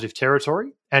in positive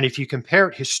territory. And if you compare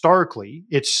it historically,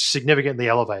 it's significantly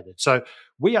elevated. So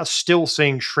we are still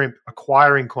seeing shrimp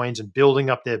acquiring coins and building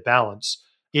up their balance.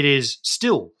 It is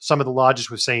still some of the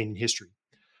largest we've seen in history.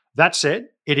 That said,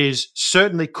 it is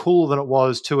certainly cooler than it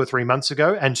was 2 or 3 months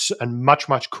ago, and much,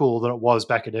 much cooler than it was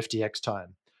back at FTX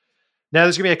time. Now,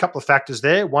 there's going to be a couple of factors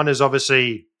there. One is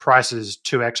obviously prices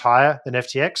 2x higher than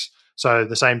FTX. So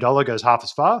the same dollar goes half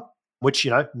as far, which,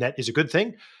 net is a good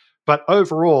thing. But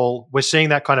overall, we're seeing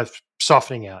that kind of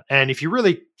softening out. And if you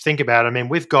really think about it, I mean,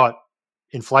 we've got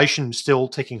inflation still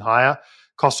ticking higher,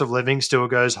 cost of living still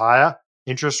goes higher,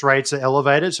 interest rates are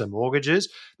elevated, so mortgages,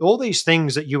 all these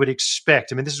things that you would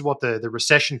expect. I mean, this is what the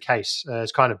recession case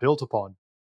is kind of built upon.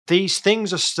 These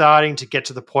things are starting to get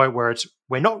to the point where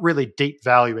we're not really deep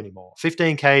value anymore.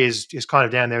 15K is kind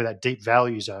of down there in that deep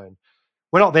value zone.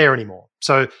 We're not there anymore.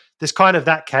 So there's kind of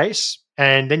that case.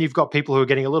 And then you've got people who are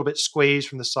getting a little bit squeezed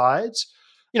from the sides.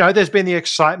 There's been the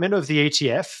excitement of the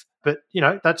ETF, but,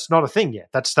 that's not a thing yet.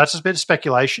 That's just a bit of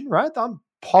speculation, right? I'm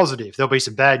positive there'll be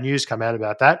some bad news come out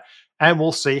about that, and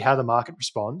we'll see how the market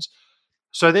responds.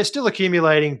 So they're still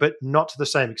accumulating, but not to the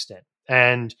same extent.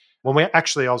 And I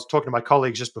was talking to my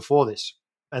colleagues just before this,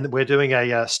 and we're doing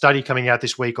a study coming out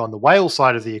this week on the whale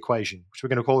side of the equation, which we're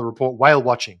going to call the report Whale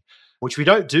Watching, which we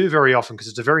don't do very often because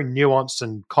it's a very nuanced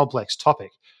and complex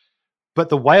topic. But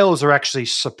the whales are actually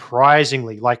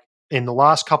surprisingly, like in the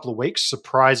last couple of weeks,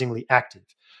 surprisingly active.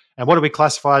 And what do we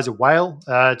classify as a whale?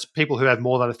 It's people who have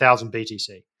more than 1,000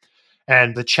 BTC.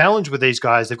 And the challenge with these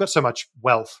guys, they've got so much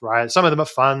wealth, right? Some of them are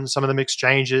funds, some of them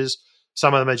exchanges,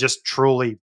 some of them are just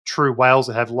truly true whales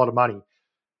that have a lot of money.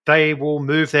 They will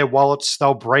move their wallets,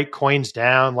 they'll break coins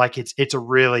down. Like it's a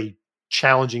really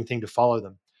challenging thing to follow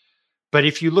them. But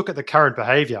if you look at the current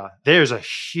behavior, there's a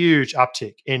huge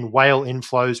uptick in whale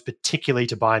inflows, particularly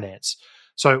to Binance.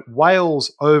 So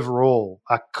whales overall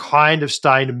are kind of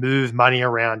starting to move money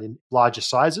around in larger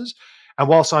sizes. And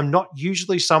whilst I'm not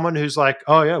usually someone who's like,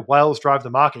 oh yeah, whales drive the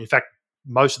market. In fact,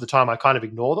 most of the time I kind of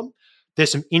ignore them.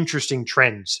 There's some interesting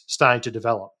trends starting to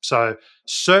develop. So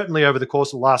certainly over the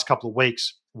course of the last couple of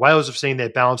weeks, whales have seen their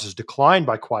balances decline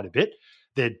by quite a bit.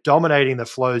 They're dominating the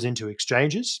flows into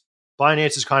exchanges.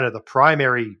 Binance is kind of the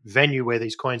primary venue where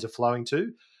these coins are flowing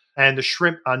to. And the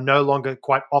shrimp are no longer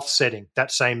quite offsetting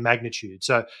that same magnitude.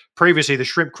 So previously, the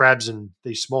shrimp crabs and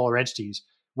these smaller entities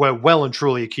were well and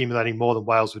truly accumulating more than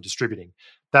whales were distributing.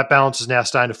 That balance is now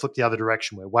starting to flip the other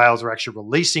direction, where whales are actually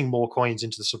releasing more coins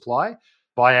into the supply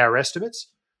by our estimates.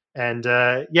 And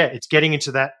yeah, it's getting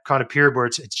into that kind of period where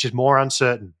it's just more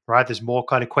uncertain, right? There's more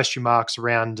kind of question marks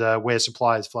around where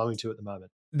supply is flowing to at the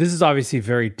moment. This is obviously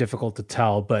very difficult to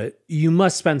tell, but you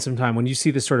must spend some time when you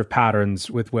see this sort of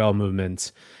patterns with whale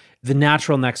movements. The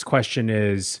natural next question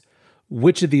is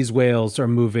which of these whales are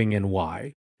moving and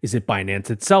why? Is it Binance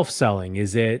itself selling?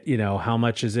 Is it, how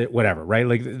much is it? Whatever, right?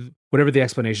 Like whatever the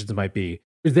explanations might be.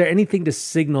 Is there anything to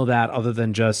signal that other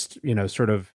than just, sort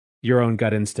of your own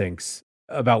gut instincts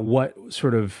about what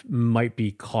sort of might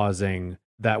be causing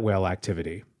that whale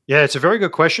activity? Yeah, it's a very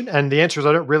good question. And the answer is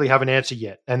I don't really have an answer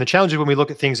yet. And the challenge is when we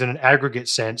look at things in an aggregate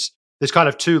sense, there's kind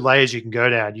of two layers you can go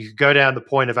down. You could go down the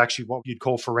point of actually what you'd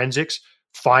call forensics,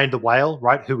 find the whale,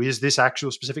 right? Who is this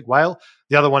actual specific whale?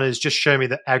 The other one is just show me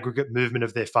the aggregate movement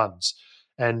of their funds.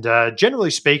 And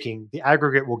generally speaking, the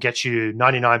aggregate will get you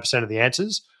 99% of the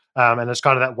answers. And it's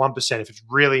kind of that 1%. If it's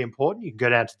really important, you can go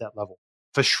down to that level.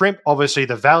 For shrimp, obviously,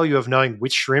 the value of knowing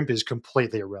which shrimp is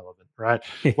completely irrelevant, right?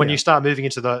 When Yeah. you start moving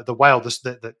into the whale,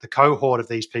 the cohort of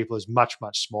these people is much,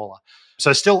 much smaller.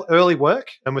 So still early work,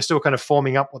 and we're still kind of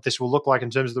forming up what this will look like in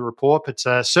terms of the report, but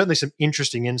certainly some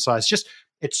interesting insights.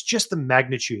 It's just the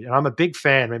magnitude. And I'm a big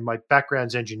fan. I mean, my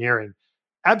background's engineering.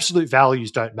 Absolute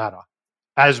values don't matter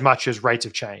as much as rates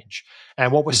of change.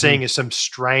 And what we're Mhm. seeing is some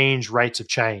strange rates of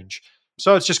change.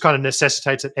 So it's just kind of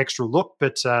necessitates an extra look.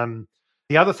 But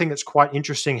the other thing that's quite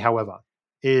interesting, however,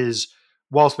 is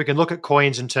whilst we can look at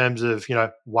coins in terms of,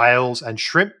 whales and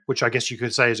shrimp, which I guess you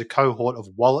could say is a cohort of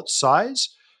wallet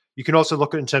size, you can also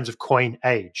look at it in terms of coin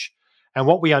age. And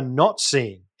what we are not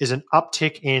seeing is an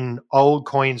uptick in old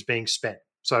coins being spent.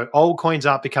 So old coins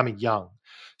aren't becoming young.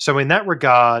 So in that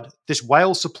regard, this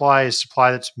whale supply is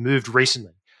supply that's moved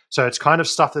recently. So it's kind of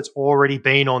stuff that's already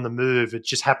been on the move. It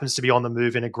just happens to be on the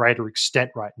move in a greater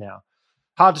extent right now.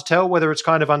 Hard to tell whether it's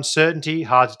kind of uncertainty,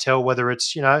 hard to tell whether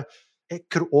it's, it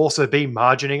could also be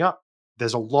margining up.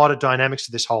 There's a lot of dynamics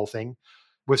to this whole thing.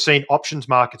 We've seen options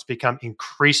markets become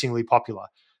increasingly popular.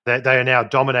 They are now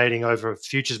dominating over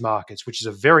futures markets, which is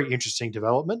a very interesting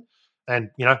development. And,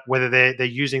 whether they're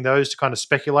using those to kind of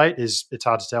speculate it's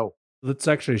hard to tell. Let's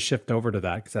actually shift over to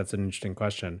that because that's an interesting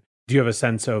question. Do you have a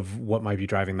sense of what might be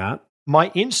driving that?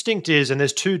 My instinct is, and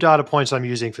there's two data points I'm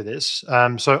using for this.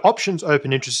 So options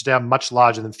open interest is down much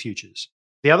larger than futures.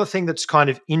 The other thing that's kind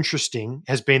of interesting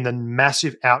has been the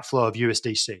massive outflow of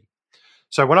USDC.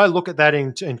 So when I look at that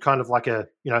in kind of like a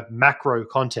macro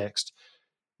context,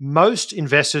 most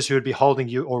investors who would be holding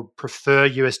you or prefer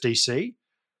USDC,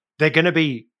 they're going to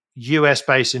be US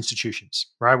based institutions,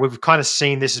 right? We've kind of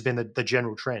seen this has been the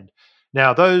general trend.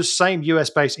 Now, those same US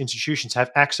based institutions have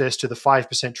access to the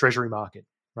 5% treasury market,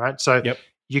 right? So Yep.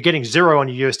 you're getting zero on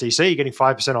your USDC, you're getting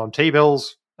 5% on T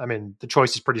bills. I mean, the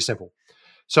choice is pretty simple.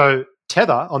 So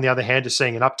Tether, on the other hand, is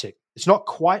seeing an uptick. It's not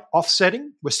quite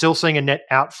offsetting. We're still seeing a net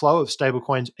outflow of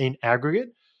stablecoins in aggregate,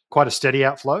 quite a steady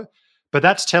outflow. But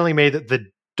that's telling me that the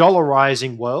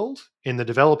dollarizing world in the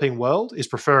developing world is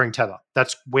preferring Tether.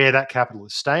 That's where that capital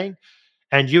is staying.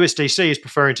 And USDC is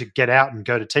preferring to get out and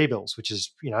go to T-bills, which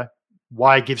is,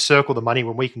 why give Circle the money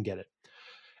when we can get it?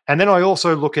 And then I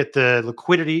also look at the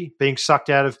liquidity being sucked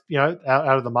out of,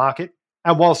 out of the market.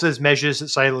 And whilst there's measures that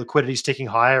say liquidity is ticking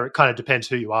higher, it kind of depends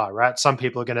who you are, right? Some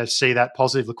people are going to see that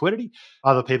positive liquidity.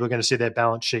 Other people are going to see their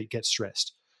balance sheet get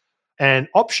stressed. And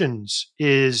options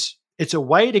it's a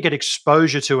way to get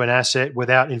exposure to an asset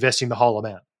without investing the whole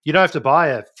amount. You don't have to buy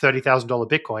a $30,000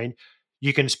 Bitcoin.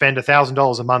 You can spend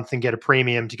 $1,000 a month and get a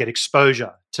premium to get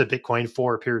exposure to Bitcoin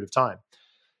for a period of time.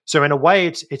 So in a way,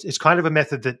 it's kind of a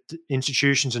method that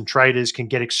institutions and traders can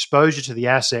get exposure to the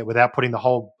asset without putting the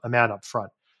whole amount up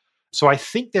front. So I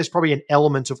think there's probably an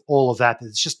element of all of that.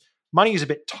 It's just money is a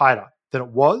bit tighter than it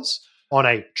was on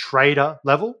a trader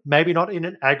level, maybe not in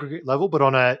an aggregate level, but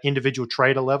on an individual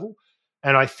trader level.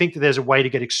 And I think that there's a way to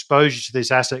get exposure to this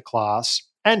asset class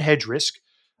and hedge risk.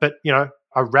 But,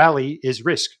 a rally is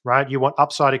risk, right? You want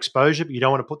upside exposure, but you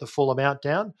don't want to put the full amount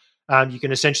down. You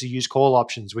can essentially use call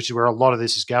options, which is where a lot of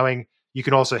this is going. You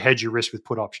can also hedge your risk with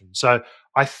put options. So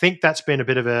I think that's been a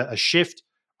bit of a shift.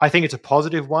 I think it's a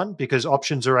positive one because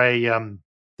options are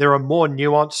they're a more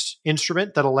nuanced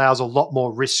instrument that allows a lot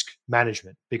more risk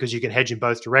management because you can hedge in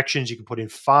both directions. You can put in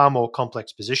far more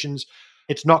complex positions.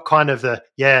 It's not kind of the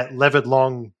levered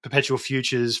long perpetual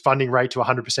futures funding rate to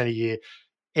 100% a year.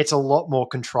 It's a lot more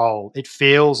controlled. It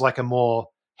feels like a more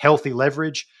healthy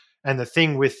leverage. And the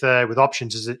thing with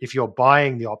options is that if you're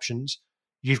buying the options,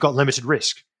 you've got limited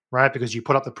risk, right? Because you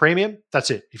put up the premium, that's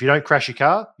it. If you don't crash your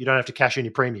car, you don't have to cash in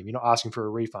your premium. You're not asking for a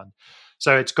refund.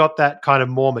 So it's got that kind of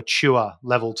more mature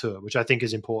level to it, which I think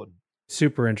is important.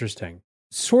 Super interesting.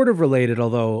 Sort of related,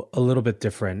 although a little bit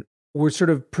different. We're sort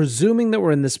of presuming that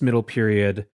we're in this middle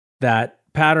period. that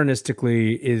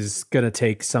patternistically is going to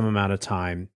take some amount of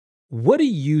time. What do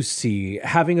you see,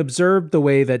 having observed the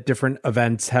way that different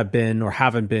events have been or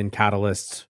haven't been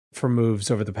catalysts for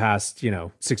moves over the past,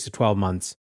 6 to 12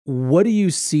 months? What do you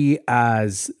see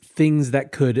as things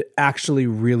that could actually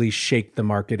really shake the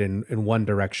market in one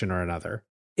direction or another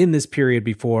in this period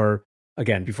before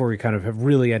we kind of have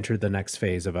really entered the next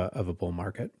phase of a bull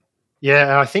market? Yeah,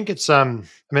 and I think it's at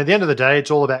the end of the day,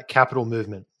 it's all about capital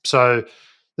movement. So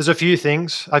there's a few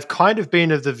things. I've kind of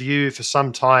been of the view for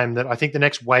some time that I think the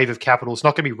next wave of capital is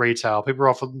not going to be retail. People are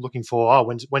often looking for,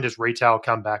 when does retail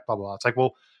come back? Blah, blah, blah. It's like,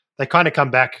 well, they kind of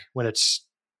come back when it's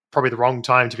probably the wrong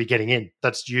time to be getting in.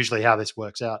 That's usually how this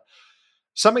works out.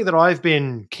 Something that I've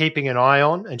been keeping an eye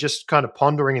on and just kind of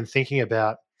pondering and thinking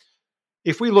about,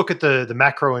 if we look at the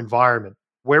macro environment,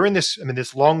 we're in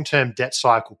this long term debt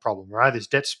cycle problem, right? This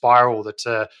debt spiral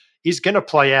that is going to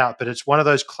play out, but it's one of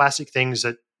those classic things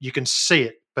that you can see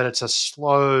it, but it's a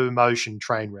slow motion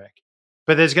train wreck.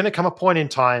 But there's going to come a point in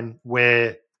time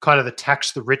where kind of the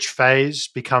tax the rich phase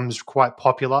becomes quite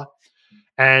popular,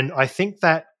 and I think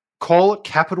that, call it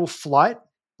capital flight.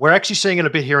 We're actually seeing it a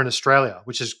bit here in Australia,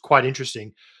 which is quite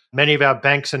interesting. Many of our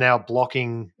banks are now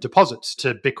blocking deposits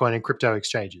to Bitcoin and crypto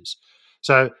exchanges.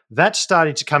 So that's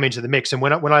starting to come into the mix. And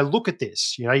when I look at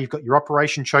this, you've got your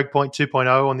Operation Choke Point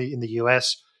 2.0 in the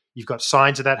US. You've got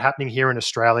signs of that happening here in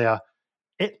Australia.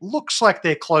 It looks like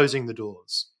they're closing the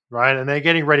doors, right? And they're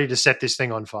getting ready to set this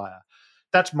thing on fire.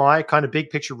 That's my kind of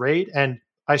big picture read. And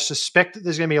I suspect that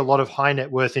there's going to be a lot of high net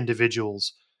worth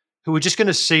individuals who are just going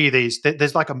to see these.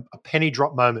 There's like a penny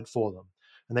drop moment for them.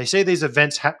 And they see these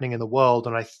events happening in the world.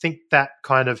 And I think that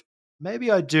kind of,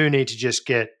 maybe I do need to just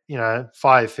get,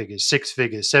 5 figures, 6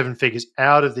 figures, 7 figures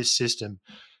out of this system.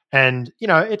 And,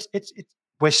 it's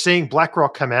we're seeing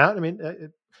BlackRock come out. I mean,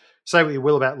 say what you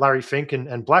will about Larry Fink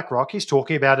and BlackRock, he's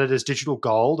talking about it as digital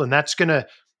gold. And that's going to,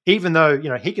 even though,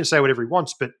 he can say whatever he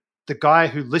wants, but the guy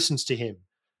who listens to him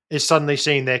is suddenly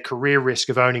seeing their career risk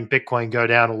of owning Bitcoin go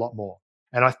down a lot more.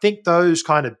 And I think those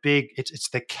kind of big, it's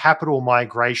the capital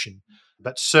migration,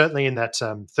 but certainly in that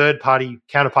third-party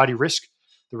counterparty risk,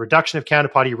 the reduction of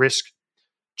counterparty risk,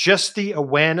 just the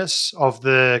awareness of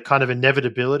the kind of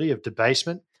inevitability of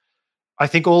debasement. I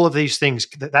think all of these things,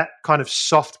 that kind of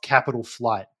soft capital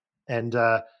flight. And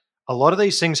a lot of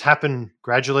these things happen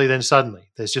gradually, then suddenly.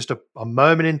 There's just a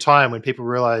moment in time when people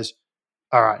realize,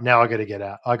 all right, now I got to get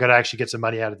out. I got to actually get some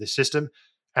money out of this system.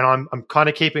 And I'm kind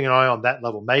of keeping an eye on that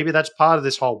level. Maybe that's part of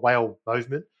this whole whale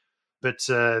movement, but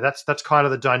that's kind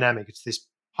of the dynamic. It's this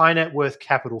high net worth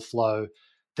capital flow.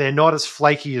 They're not as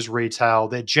flaky as retail.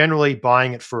 They're generally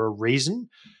buying it for a reason.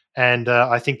 And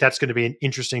I think that's going to be an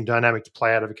interesting dynamic to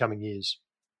play out over coming years.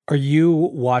 Are you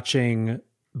watching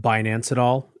Binance at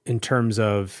all in terms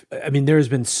of, there's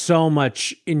been so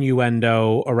much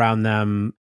innuendo around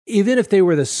them, even if they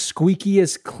were the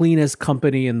squeakiest, cleanest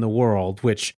company in the world,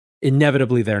 which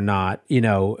inevitably they're not,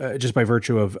 just by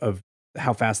virtue of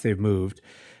how fast they've moved.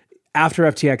 After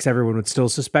FTX, everyone would still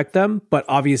suspect them, but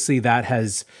obviously that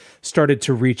has started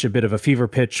to reach a bit of a fever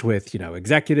pitch with,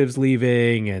 executives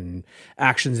leaving and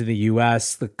actions in the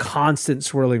US, the constant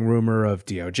swirling rumor of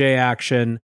DOJ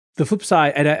action. The flip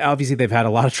side, and obviously they've had a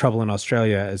lot of trouble in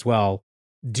Australia as well.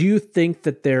 Do you think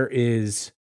that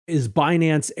is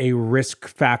Binance a risk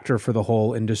factor for the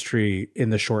whole industry in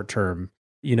the short term?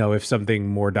 If something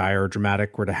more dire or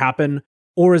dramatic were to happen,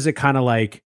 or is it kind of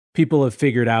like people have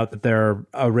figured out that they're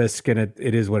a risk and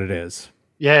it is what it is?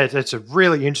 Yeah, it's a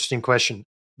really interesting question.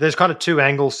 There's kind of two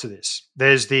angles to this.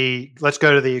 There's let's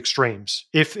go to the extremes.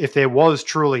 If there was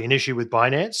truly an issue with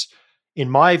Binance, in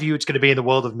my view, it's going to be in the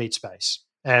world of meat space.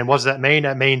 And what does that mean?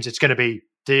 That means it's going to be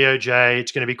DOJ,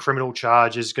 it's going to be criminal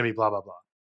charges, it's going to be blah, blah, blah.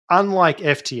 Unlike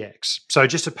FTX. So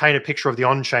just to paint a picture of the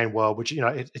on-chain world, which,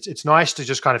 it's nice to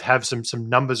just kind of have some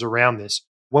numbers around this.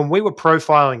 When we were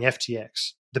profiling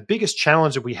FTX, the biggest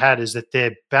challenge that we had is that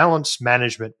their balance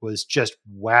management was just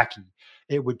wacky.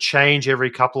 It would change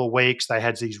every couple of weeks. They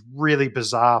had these really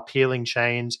bizarre peeling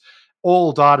chains.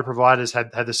 All data providers had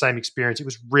the same experience. It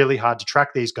was really hard to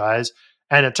track these guys.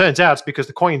 And it turns out it's because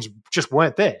the coins just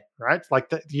weren't there, right?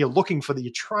 Like you're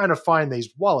trying to find these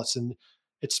wallets, and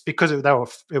it's because it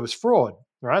was fraud,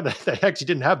 right? They actually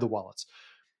didn't have the wallets.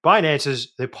 Binance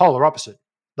they're polar opposite.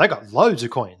 They got loads of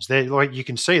coins. They're like, you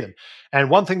can see them. And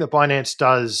one thing that Binance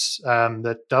does,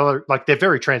 they're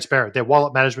very transparent. Their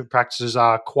wallet management practices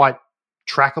are quite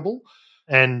trackable.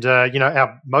 And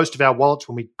most of our wallets,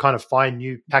 when we kind of find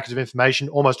new packets of information,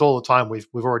 almost all the time we've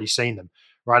already seen them,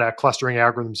 right? Our clustering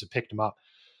algorithms have picked them up.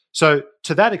 So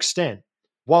to that extent,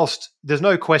 whilst there's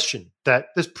no question that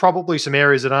there's probably some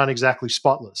areas that aren't exactly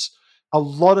spotless, a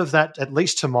lot of that, at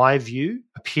least to my view,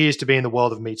 appears to be in the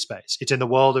world of meat space. It's in the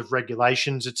world of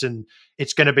regulations. It's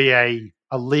going to be a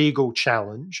legal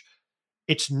challenge.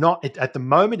 It's not at the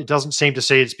moment. It doesn't seem to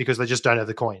see it's because they just don't have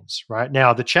the coins. Right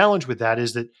now, the challenge with that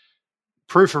is that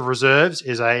proof of reserves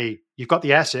is you've got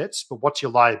the assets, but what's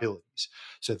your liabilities?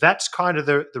 So that's kind of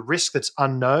the risk that's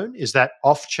unknown, is that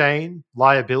off-chain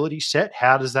liability set.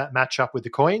 How does that match up with the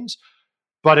coins?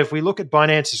 But if we look at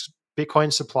Binance's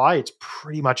Bitcoin supply, it's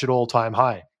pretty much at all-time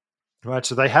high, right?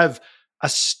 So they have a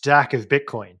stack of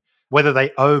Bitcoin. Whether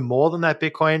they owe more than that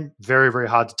Bitcoin, very, very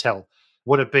hard to tell.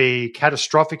 Would it be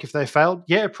catastrophic if they failed?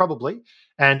 Yeah, probably.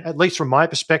 And at least from my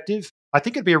perspective, I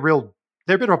think it'd be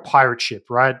they're a bit of a pirate ship,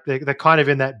 right? They're kind of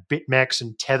in that BitMEX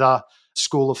and Tether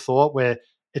school of thought where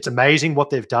it's amazing what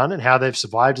they've done and how they've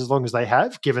survived as long as they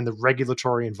have, given the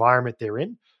regulatory environment they're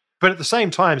in. But at the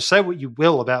same time, say what you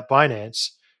will about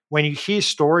Binance, when you hear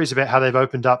stories about how they've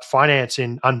opened up finance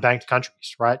in unbanked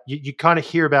countries, right? You kind of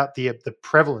hear about the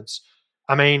prevalence.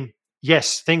 I mean,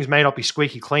 yes, things may not be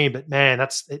squeaky clean, but man,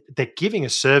 they're giving a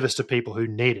service to people who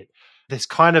need it. There's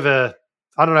kind of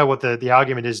I don't know what the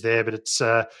argument is there, but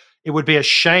it would be a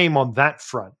shame on that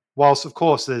front. Whilst of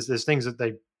course there's things that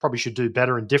they probably should do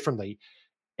better and differently,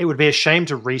 it would be a shame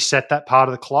to reset that part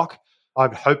of the clock.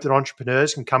 I'd hope that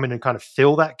entrepreneurs can come in and kind of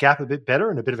fill that gap a bit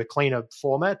better in a bit of a cleaner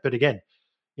format. But again,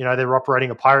 they're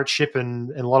operating a pirate ship, and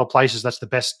in a lot of places that's the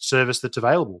best service that's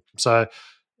available. So,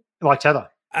 like Tether.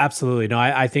 Absolutely. No,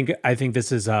 I think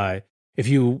this is if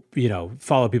you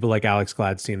follow people like Alex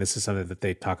Gladstein, this is something that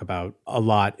they talk about a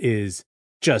lot, is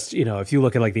just, if you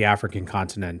look at like the African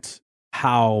continent,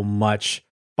 how much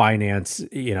Binance,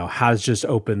 has just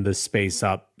opened the space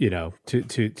up,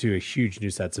 to a huge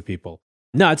new sets of people.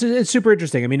 No, it's super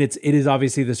interesting. I mean, it is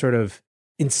obviously the sort of,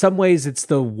 in some ways, it's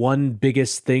the one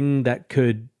biggest thing that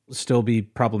could still be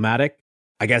problematic.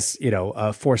 I guess,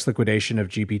 a forced liquidation of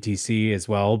GBTC as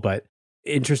well. But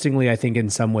interestingly, I think in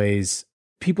some ways,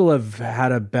 people have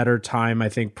had a better time, I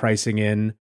think, pricing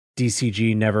in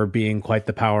DCG never being quite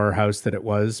the powerhouse that it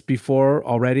was before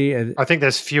already. I think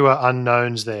there's fewer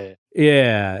unknowns there.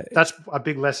 Yeah. That's a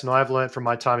big lesson I've learned from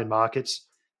my time in markets.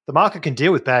 The market can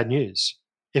deal with bad news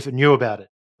if it knew about it.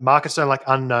 Markets don't like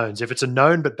unknowns. If it's a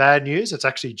known but bad news, it's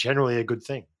actually generally a good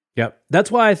thing. Yep. That's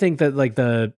why I think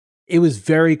that it was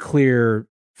very clear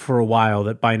for a while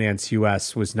that Binance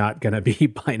US was not going to be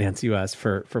Binance US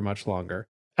for much longer.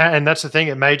 And that's the thing.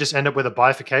 It may just end up with a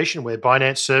bifurcation where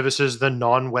Binance services the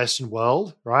non-Western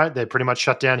world, right? They're pretty much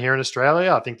shut down here in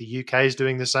Australia. I think the UK is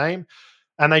doing the same.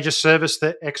 And they just service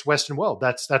the ex-Western world.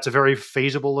 That's a very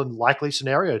feasible and likely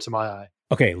scenario to my eye.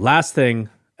 Okay, last thing.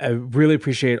 I really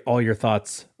appreciate all your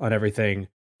thoughts on everything.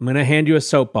 I'm going to hand you a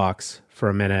soapbox for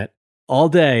a minute. All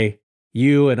day,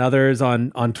 you and others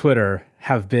on Twitter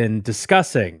have been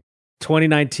discussing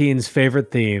 2019's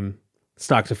favorite theme,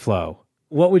 stock to flow.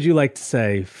 What would you like to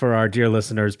say for our dear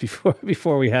listeners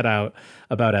before we head out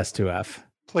about S2F?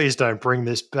 Please don't bring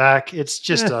this back. It's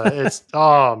just,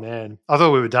 oh man, I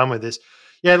thought we were done with this.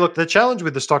 Yeah, look, the challenge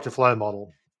with the stock to flow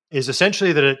model is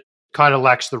essentially that it kind of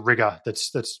lacks the rigor.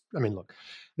 I mean, look,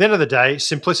 at the end of the day,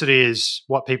 simplicity is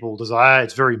what people desire.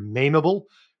 It's very memeable,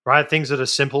 right? Things that are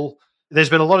simple. There's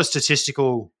been a lot of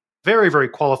statistical, very, very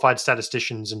qualified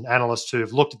statisticians and analysts who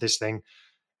have looked at this thing,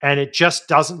 and it just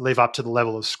doesn't live up to the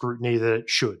level of scrutiny that it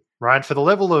should, right? For the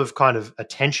level of kind of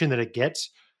attention that it gets,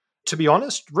 to be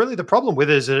honest, really the problem with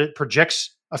it is that it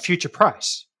projects a future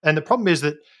price. And the problem is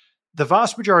that the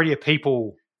vast majority of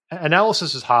people,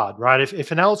 analysis is hard, right?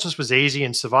 If analysis was easy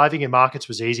and surviving in markets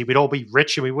was easy, we'd all be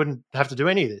rich and we wouldn't have to do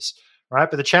any of this, right?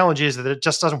 But the challenge is that it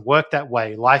just doesn't work that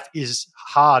way. Life is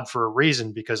hard for a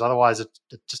reason, because otherwise it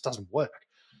just doesn't work.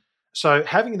 So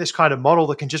having this kind of model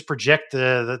that can just project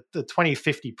the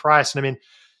 2050 price, and I mean,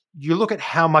 you look at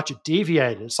how much it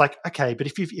deviated. It's like, okay, but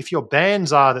if your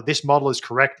bands are that this model is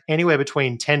correct anywhere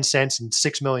between 10 cents and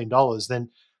 $6 million, then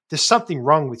there's something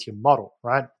wrong with your model,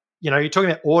 right? You're talking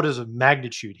about orders of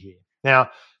magnitude here. Now,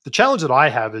 the challenge that I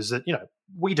have is that,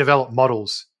 we develop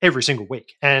models every single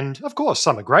week. And of course,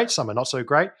 some are great, some are not so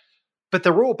great, but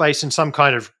they're all based in some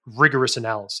kind of rigorous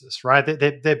analysis, right?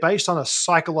 They're based on a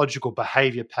psychological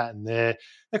behavior pattern. They're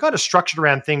kind of structured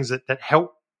around things that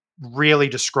help really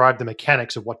describe the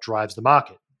mechanics of what drives the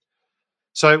market.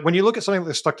 So when you look at something like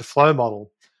the stock to flow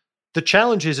model, the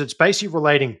challenge is it's basically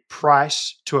relating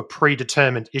price to a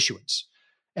predetermined issuance.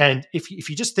 And if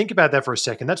you just think about that for a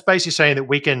second, that's basically saying that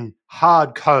we can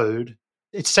hard code,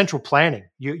 it's central planning.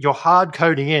 You're hard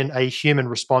coding in a human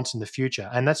response in the future.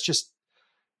 And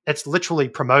it's literally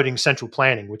promoting central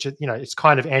planning, which, it's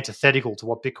kind of antithetical to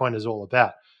what Bitcoin is all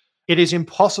about. It is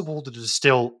impossible to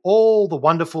distill all the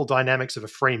wonderful dynamics of a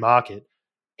free market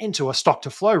into a stock to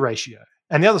flow ratio.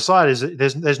 And the other side is that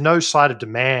there's no side of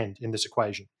demand in this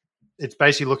equation. It's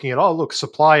basically looking at, oh, look,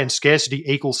 supply and scarcity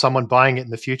equals someone buying it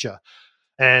in the future.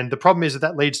 And the problem is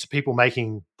that leads to people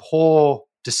making poor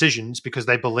decisions because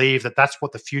they believe that that's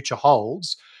what the future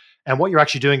holds. And what you're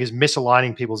actually doing is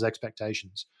misaligning people's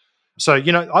expectations. So,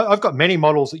 I've got many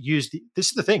models that use this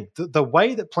is the thing. The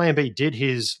way that Plan B did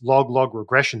his log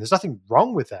regression, there's nothing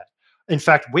wrong with that. In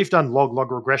fact, we've done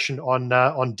log regression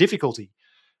on difficulty.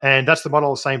 And that's the model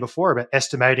I was saying before about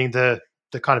estimating the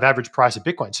kind of average price of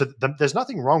Bitcoin. So there's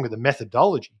nothing wrong with the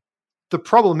methodology. The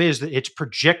problem is that it's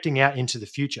projecting out into the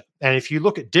future. And if you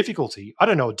look at difficulty, I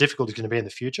don't know what difficulty is going to be in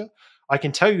the future. I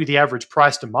can tell you the average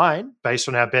price to mine based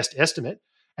on our best estimate.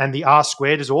 And the R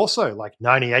squared is also like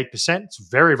 98%. It's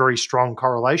very, very strong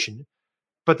correlation.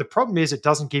 But the problem is it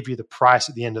doesn't give you the price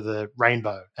at the end of the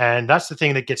rainbow. And that's the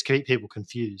thing that gets people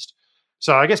confused.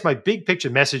 So I guess my big picture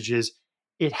message is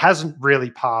it hasn't really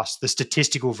passed the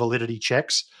statistical validity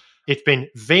checks. It's been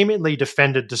vehemently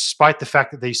defended despite the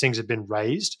fact that these things have been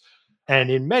raised.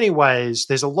 And in many ways,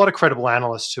 there's a lot of credible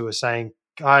analysts who are saying,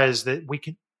 guys, that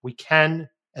we can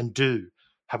and do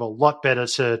have a lot better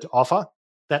to offer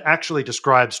that actually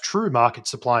describes true market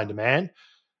supply and demand.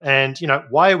 And,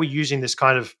 why are we using this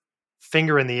kind of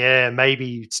finger in the air?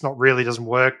 Maybe it's not really doesn't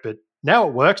work, but now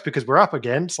it works because we're up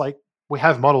again. It's like we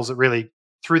have models that really,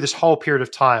 through this whole period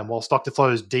of time, while stock to flow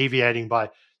is deviating by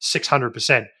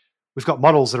 600%, we've got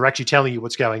models that are actually telling you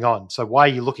what's going on. So why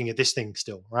are you looking at this thing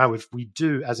still, right? We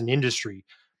do, as an industry,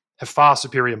 have far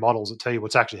superior models that tell you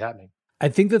what's actually happening. I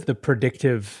think that the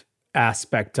predictive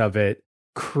aspect of it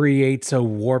creates a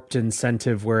warped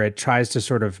incentive where it tries to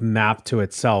sort of map to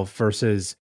itself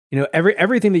versus,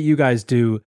 everything that you guys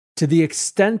do, to the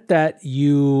extent that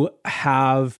you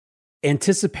have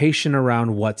anticipation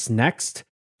around what's next,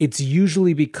 it's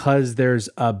usually because there's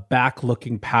a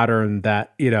back-looking pattern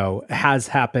that, has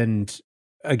happened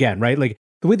again, right? Like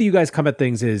the way that you guys come at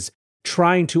things is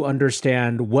trying to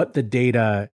understand what the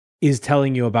data is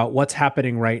telling you about what's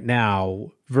happening right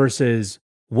now versus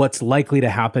what's likely to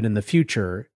happen in the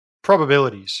future.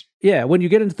 Probabilities. Yeah, when you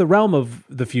get into the realm of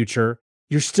the future,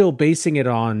 you're still basing it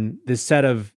on this set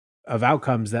of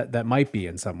outcomes that might be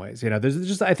in some ways. There's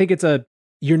just, I think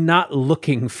you're not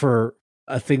looking for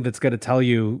a thing that's going to tell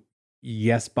you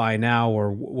yes by now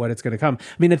or what it's going to come.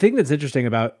 I mean, the thing that's interesting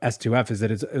about S2F is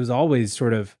that it was always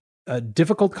sort of a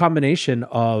difficult combination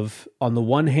of, on the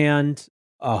one hand,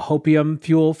 a hopium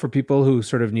fuel for people who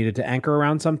sort of needed to anchor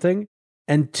around something,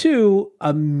 and two,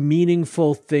 a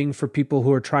meaningful thing for people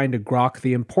who are trying to grok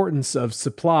the importance of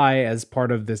supply as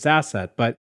part of this asset,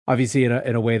 but obviously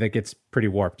in a way that gets pretty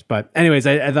warped. But anyways,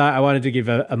 I thought I wanted to give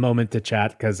a moment to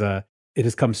chat because it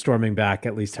has come storming back,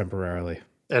 at least temporarily.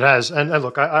 It has. And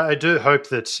look, I do hope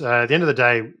that at the end of the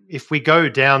day, if we go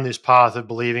down this path of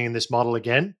believing in this model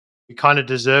again, we kind of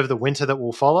deserve the winter that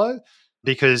will follow.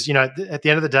 Because, at the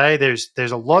end of the day,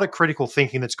 there's a lot of critical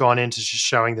thinking that's gone into just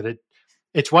showing that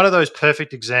it's one of those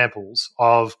perfect examples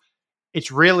of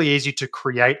it's really easy to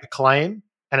create a claim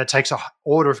and it takes an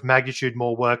order of magnitude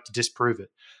more work to disprove it.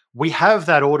 We have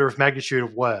that order of magnitude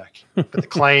of work, but the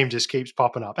claim just keeps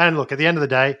popping up. And look, at the end of the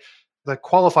day, the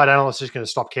qualified analyst is going to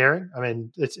stop caring. I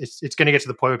mean, it's going to get to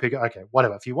the point where people go, okay,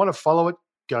 whatever. If you want to follow it,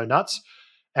 go nuts.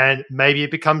 And maybe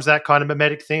it becomes that kind of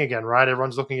mimetic thing again, right?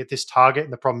 Everyone's looking at this target,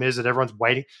 and the problem is that everyone's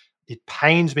waiting. It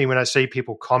pains me when I see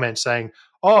people comment saying,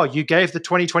 oh, you gave the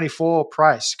 2024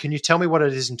 price. Can you tell me what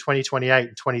it is in 2028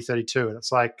 and 2032? And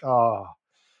it's like, oh,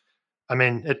 I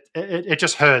mean, it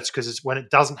just hurts because it's when it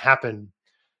doesn't happen,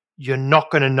 you're not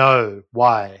going to know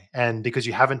why. And because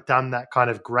you haven't done that kind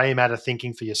of gray matter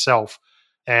thinking for yourself,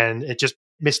 and it just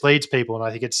misleads people. And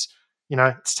I think it's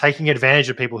taking advantage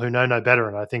of people who know no better.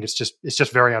 And I think it's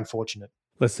just very unfortunate.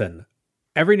 Listen,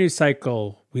 every new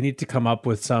cycle, we need to come up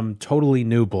with some totally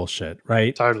new bullshit,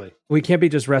 right? Totally. We can't be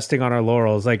just resting on our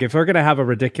laurels. Like if we're going to have a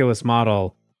ridiculous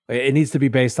model, it needs to be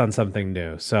based on something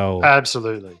new. So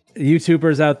absolutely.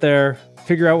 YouTubers out there,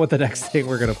 figure out what the next thing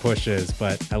we're going to push is,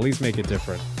 but at least make it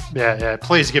different. Yeah.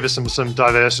 Please give us some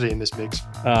diversity in this mix.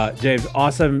 James,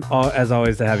 awesome as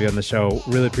always to have you on the show.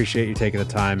 Really appreciate you taking the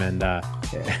time and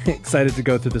excited to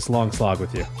go through this long slog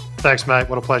with you. Thanks, mate.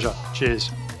 What a pleasure.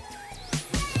 Cheers.